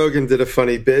 Joe Rogan did a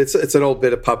funny bit. It's an old bit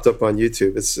that popped up on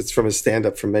YouTube. It's from his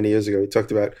stand-up from many years ago. He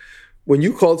talked about when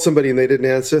you called somebody and they didn't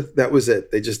answer, that was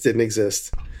it. They just didn't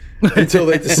exist until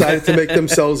they decided to make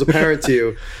themselves apparent to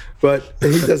you. But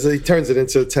he turns it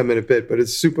into a 10-minute bit. But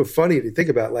it's super funny to think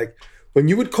about. Like, when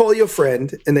you would call your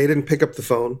friend and they didn't pick up the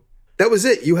phone, that was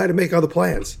it. You had to make other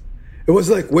plans. It was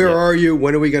like, where are you?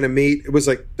 When are we going to meet? It was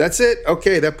like, that's it.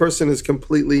 Okay, that person is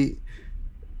completely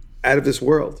out of this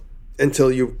world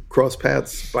until you cross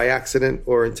paths by accident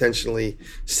or intentionally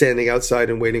standing outside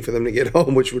and waiting for them to get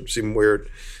home, which would seem weird.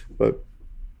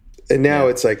 And now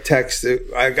it's like text.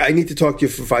 I need to talk to you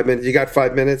for 5 minutes. You got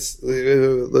 5 minutes?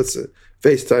 Let's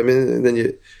FaceTime in. And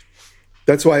then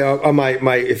that's why on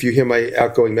my if you hear my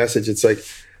outgoing message, it's like,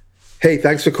 hey,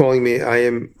 thanks for calling me. I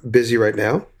am busy right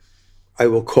now. I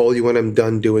will call you when I'm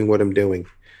done doing what I'm doing.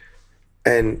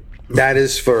 And that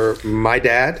is for my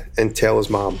dad and Taylor's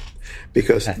mom,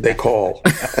 because they call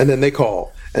and then they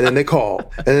call and then they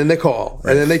call and then they call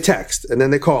and then they text and then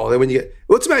they call. And then when you get,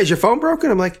 what's the matter? Is your phone broken?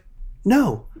 I'm like,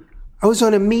 no, I was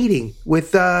on a meeting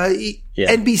with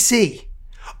NBC.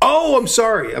 Oh, I'm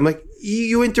sorry. I'm like,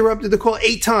 you interrupted the call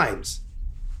 8 times.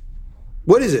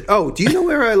 What is it? Oh, do you know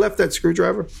where I left that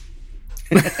screwdriver?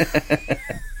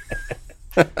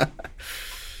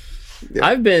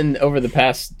 I've been, over the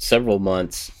past several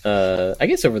months, I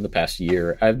guess over the past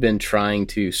year, I've been trying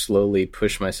to slowly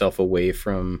push myself away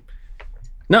from,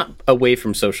 not away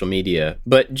from social media,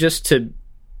 but just to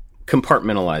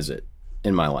compartmentalize it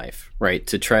in my life, right?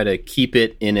 To try to keep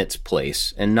it in its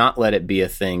place and not let it be a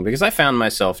thing. Because I found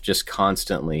myself just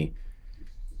constantly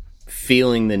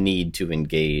feeling the need to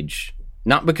engage,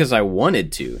 not because I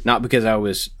wanted to, not because I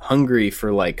was hungry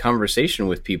for like conversation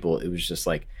with people. It was just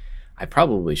like, I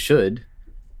probably should,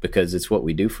 because it's what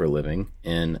we do for a living,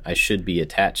 and I should be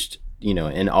attached, you know,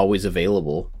 and always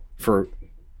available for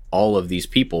all of these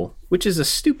people, which is a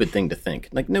stupid thing to think.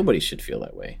 Like, nobody should feel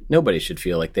that way. Nobody should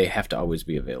feel like they have to always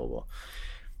be available.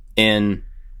 And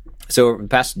so over the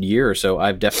past year or so,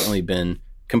 I've definitely been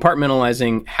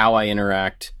compartmentalizing how I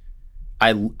interact.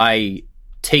 I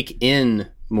take in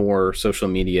more social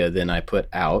media than I put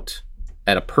out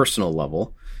at a personal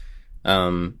level.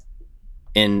 And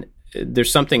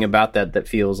there's something about that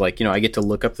feels like, you know, I get to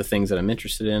look up the things that I'm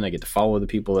interested in. I get to follow the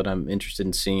people that I'm interested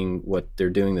in seeing what they're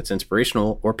doing that's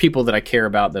inspirational, or people that I care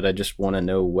about that I just want to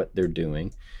know what they're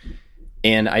doing.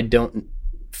 And I don't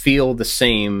feel the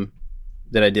same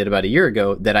that I did about a year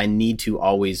ago, that I need to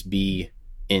always be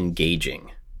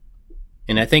engaging.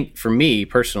 And I think for me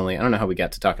personally, I don't know how we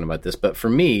got to talking about this, but for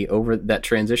me, over that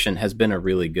transition has been a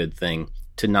really good thing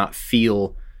to not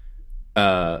feel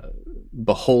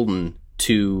beholden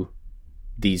to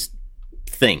these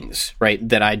things, right?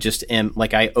 That I just am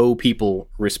like, I owe people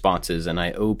responses and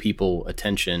I owe people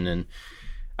attention, and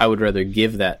I would rather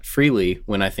give that freely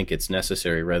when I think it's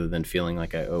necessary, rather than feeling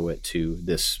like I owe it to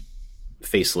this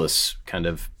faceless kind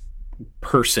of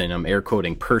person, I'm air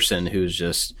quoting person, who's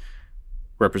just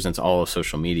represents all of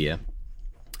social media.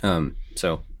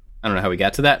 So I don't know how we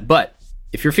got to that, but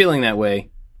if you're feeling that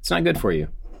way, it's not good for you.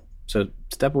 So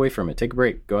step away from it, take a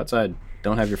break, go outside,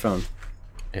 don't have your phone.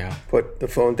 Yeah, put the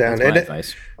phone down. That's my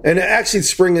advice. And actually,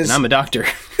 spring is. And I'm a doctor.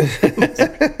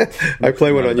 I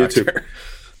play one on YouTube.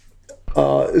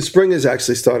 Spring is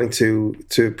actually starting to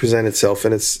present itself,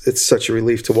 and it's such a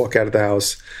relief to walk out of the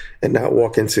house and not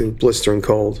walk into blistering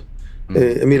cold.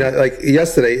 I mean, like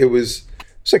yesterday, it's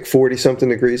like 40 something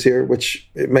degrees here, which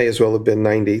it may as well have been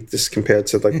 90, just compared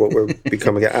to like what we're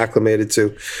becoming acclimated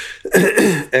to.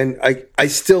 And I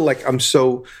still like, I'm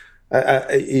so.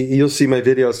 You'll see my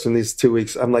videos from these 2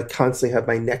 weeks. I'm like constantly have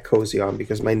my neck cozy on,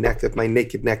 because my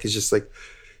naked neck is just like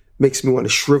makes me want to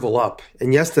shrivel up.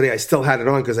 And yesterday I still had it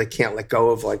on because I can't let go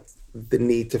of like the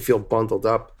need to feel bundled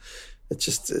up.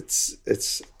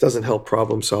 It doesn't help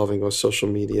problem solving or social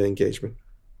media engagement.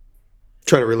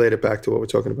 Trying to relate it back to what we're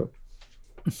talking about.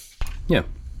 Yeah.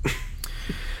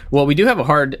 Well, we do have a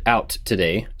hard out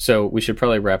today, so we should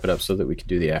probably wrap it up so that we can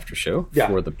do the after show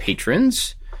for the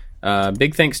patrons.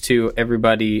 Big thanks to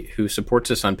everybody who supports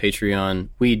us on Patreon.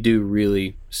 We do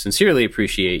really sincerely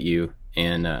appreciate you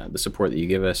and the support that you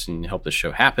give us and help the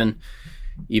show happen.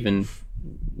 Even,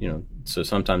 you know, so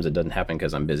sometimes it doesn't happen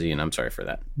because I'm busy, and I'm sorry for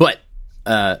that. But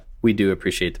we do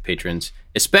appreciate the patrons,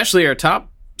 especially our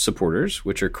top supporters,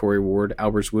 which are Corey Ward,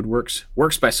 Albert's Woodworks,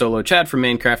 Works by Solo, Chad from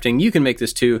Main Crafting, You Can Make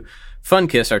This Too, Fun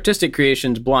Kiss, Artistic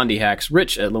Creations, Blondie Hacks,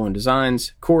 Rich at Lowen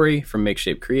Designs, Corey from Make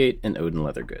Shape Create, and Odin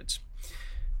Leather Goods.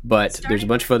 But there's a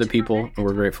bunch of other people, and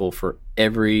we're grateful for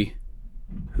every.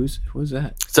 Who's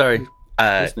that? Sorry,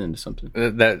 listening to something.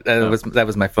 That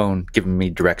was my phone giving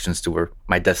me directions to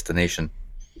my destination.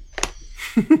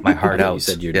 My heart out. You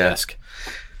said your desk.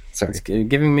 Sorry, it's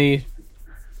giving me.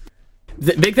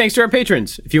 Big thanks to our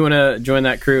patrons. If you want to join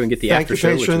that crew and get the after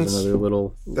show, which is another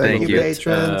little thank you,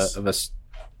 patrons. Of us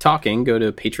talking, go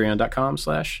to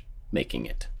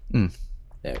patreon.com/makingit.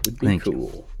 That would be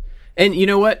cool. And you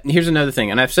know what? Here's another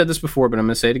thing. And I've said this before, but I'm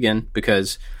going to say it again,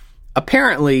 because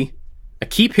apparently I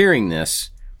keep hearing this,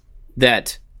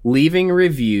 that leaving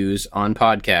reviews on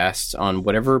podcasts on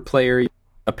whatever player,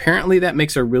 apparently that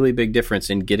makes a really big difference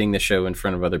in getting the show in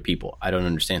front of other people. I don't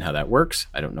understand how that works.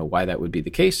 I don't know why that would be the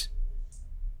case,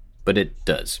 but it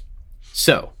does.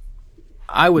 So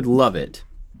I would love it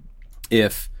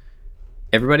if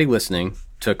everybody listening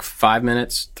took 5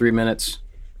 minutes, 3 minutes,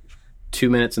 2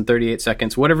 minutes and 38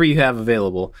 seconds, whatever you have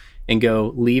available, and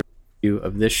go leave a review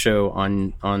of this show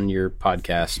on your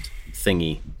podcast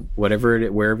thingy,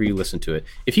 wherever you listen to it.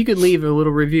 If you could leave a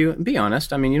little review, and be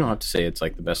honest. I mean, you don't have to say it's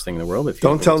like the best thing in the world. If you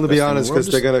don't tell them to be honest, because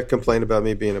they're going to complain about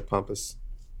me being a pompous.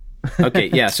 Okay,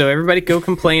 yeah. So everybody go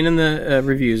complain in the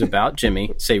reviews about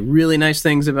Jimmy. Say really nice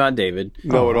things about David.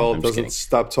 No, it all doesn't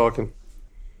stop talking.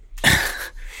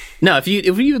 No, if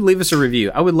you would leave us a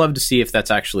review, I would love to see if that's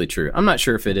actually true. I'm not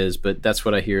sure if it is, but that's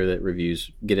what I hear, that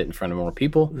reviews get it in front of more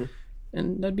people,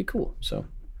 and that'd be cool. So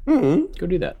Mm-hmm. Go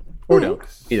do that. Or don't.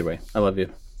 Either way. I love you.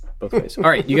 Both ways. All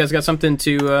right. You guys got something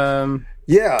to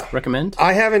recommend?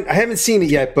 I haven't seen it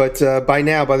yet, but by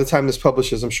the time this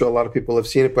publishes, I'm sure a lot of people have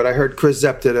seen it. But I heard Chris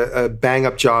Zepp did a bang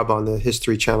up job on the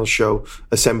History Channel show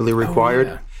Assembly Required.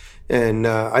 Oh, yeah. And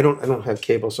I don't have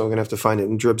cable, so I'm gonna have to find it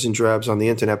in dribs and drabs on the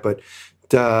internet. But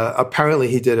apparently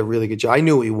he did a really good job. I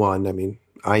knew he won. I mean,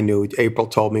 I knew. April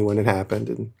told me when it happened,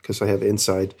 and because I have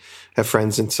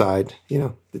friends inside,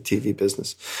 the TV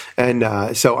business,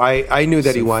 and so I knew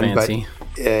that he won. Fancy.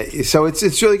 But so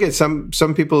it's really good.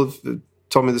 Some people have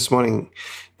told me this morning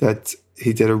that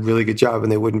he did a really good job,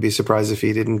 and they wouldn't be surprised if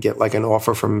he didn't get like an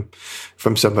offer from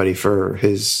somebody for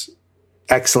his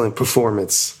excellent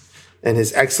performance and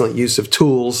his excellent use of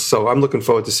tools. So I'm looking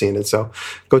forward to seeing it. So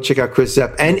go check out Chris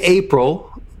Zepp and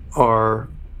April, our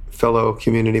fellow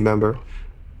community member,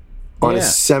 on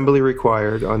Assembly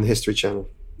Required on the History Channel.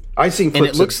 I've seen clips.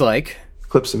 And it looks like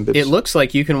clips and bits. It looks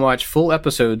like you can watch full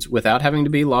episodes without having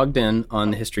to be logged in on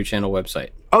the History Channel website.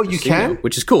 Oh, you can?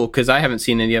 Which is cool because I haven't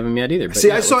seen any of them yet either. But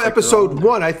See, I saw episode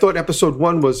 1. I thought episode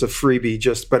 1 was a freebie,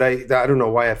 but I don't know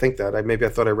why I think that. Maybe I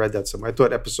thought I read that somewhere. I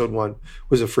thought episode 1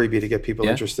 was a freebie to get people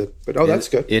interested. But that's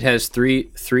good. It has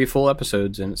three full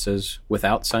episodes, and it says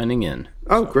without signing in.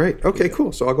 Oh, great. Okay,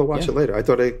 cool. So I'll go watch it later. I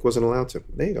thought I wasn't allowed to.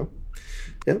 There you go.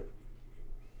 Yeah.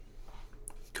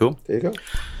 Cool. There you go.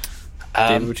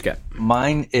 David, what you got?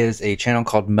 Mine is a channel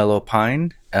called Mellow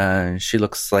Pine. She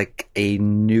looks like a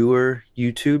newer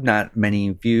YouTube, not many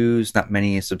views, not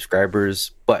many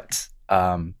subscribers, but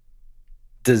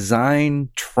design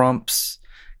trumps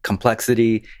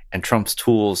complexity and trumps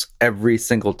tools every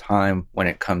single time when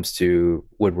it comes to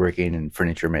woodworking and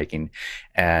furniture making.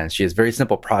 And she has very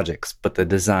simple projects, but the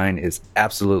design is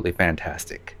absolutely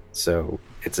fantastic. So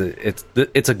it's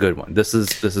a good one. This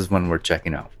is one we're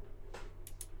checking out.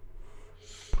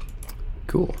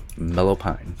 Cool. Mellow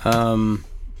Pine.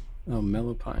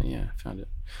 Mellow Pine. Yeah, I found it.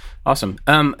 Awesome.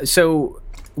 So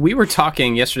we were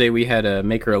talking yesterday. We had a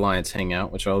Maker Alliance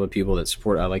hangout, which are all the people that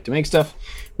support I Like to Make Stuff.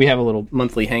 We have a little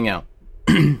monthly hangout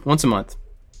once a month.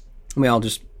 We all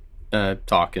just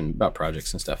talk about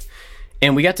projects and stuff.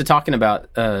 And we got to talking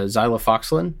about Zyla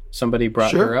Foxland. Somebody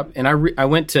brought her up, and I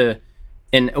went to,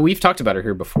 and we've talked about her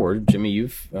here before. Jimmy,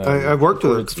 you've I've worked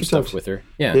with her some stuff with her.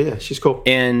 Yeah, she's cool.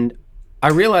 And I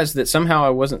realized that somehow I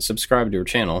wasn't subscribed to her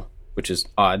channel, which is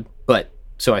odd. But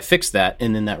so I fixed that,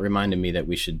 and then that reminded me that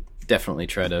we should definitely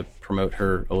try to promote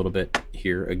her a little bit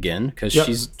here again because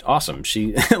she's awesome.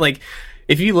 She like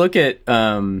if you look at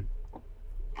her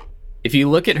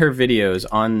videos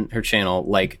on her channel,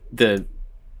 like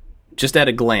just at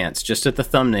a glance, just at the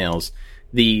thumbnails,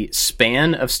 the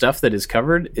span of stuff that is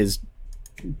covered is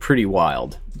pretty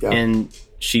wild. Yeah. And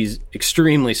she's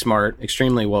extremely smart,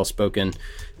 extremely well spoken.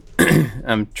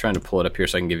 I'm trying to pull it up here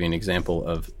so I can give you an example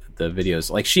of the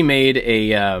videos. Like she made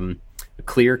a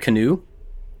clear canoe,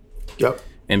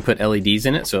 and put LEDs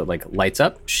in it so it like lights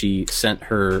up. She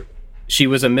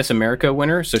was a Miss America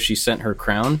winner, so she sent her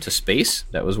crown to space.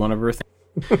 That was one of her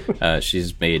things.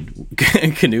 She's made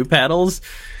canoe paddles,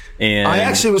 and I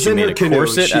actually was in her canoe.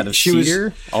 Corset out of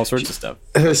cedar, all sorts of stuff.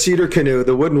 Her cedar canoe,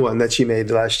 the wooden one that she made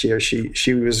last year.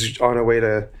 She was on her way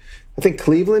to, I think,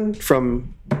 Cleveland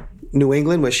from New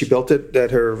England, where she built it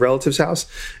at her relative's house,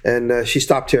 and she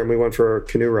stopped here and we went for a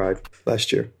canoe ride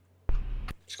last year.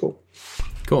 It's cool.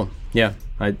 Yeah,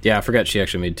 I forgot she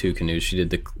actually made 2 canoes. She did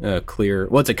the clear,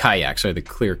 well, it's a kayak, sorry, the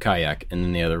clear kayak, and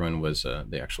then the other one was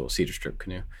the actual cedar strip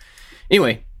canoe.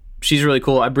 Anyway, she's really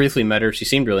cool. I briefly met her. She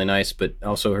seemed really nice, but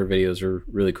also her videos are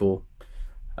really cool.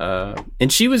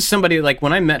 And she was somebody, like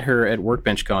when I met her at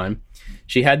Workbench Con,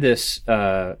 she had this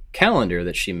calendar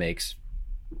that she makes.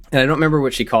 And I don't remember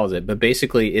what she calls it, but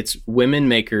basically it's women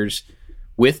makers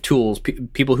with tools,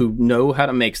 people who know how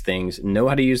to make things, know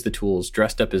how to use the tools,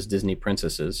 dressed up as Disney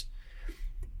princesses.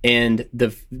 And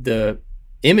the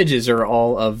images are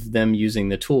all of them using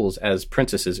the tools as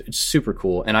princesses. It's super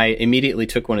cool. And I immediately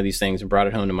took one of these things and brought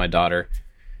it home to my daughter.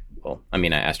 Well, I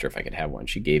mean, I asked her if I could have one.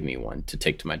 She gave me one to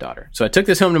take to my daughter. So I took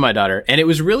this home to my daughter, and it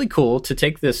was really cool to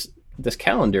take this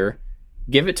calendar,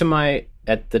 give it to my,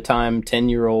 at the time,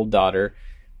 10-year-old daughter,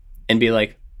 and be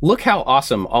like, look how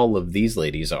awesome all of these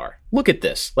ladies are. Look at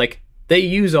this. Like, they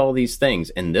use all these things.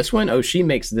 And this one, oh, she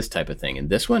makes this type of thing. And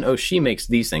this one, oh, she makes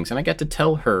these things. And I got to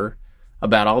tell her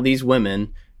about all these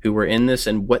women who were in this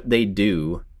and what they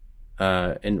do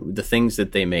and the things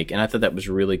that they make. And I thought that was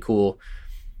really cool.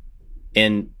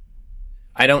 And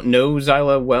I don't know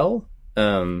Zyla well.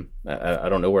 I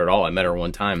don't know her at all. I met her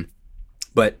one time.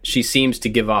 But she seems to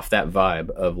give off that vibe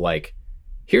of like,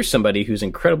 here's somebody who's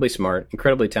incredibly smart,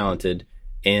 incredibly talented,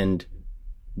 and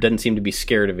doesn't seem to be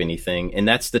scared of anything. And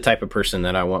that's the type of person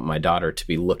that I want my daughter to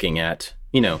be looking at,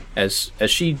 as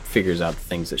she figures out the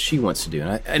things that she wants to do.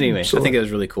 And I think that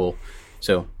was really cool.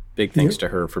 So big thanks to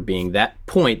her for being that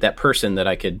person that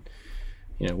I could,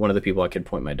 one of the people I could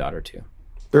point my daughter to.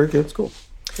 Very good. It's cool.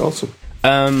 Awesome.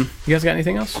 You guys got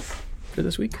anything else for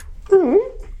this week?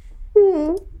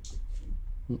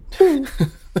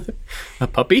 A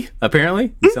puppy,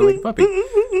 apparently. You sound like a puppy.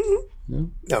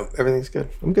 No, everything's good.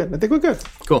 I'm good. I think we're good.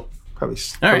 Cool. Probably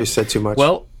right. said too much.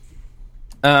 Well,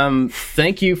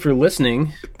 thank you for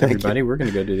listening, everybody. We're going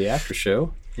to go do the after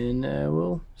show, and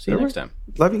we'll see you next time.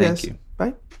 Love you guys. Thank you.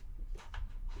 Bye.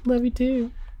 Love you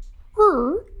too.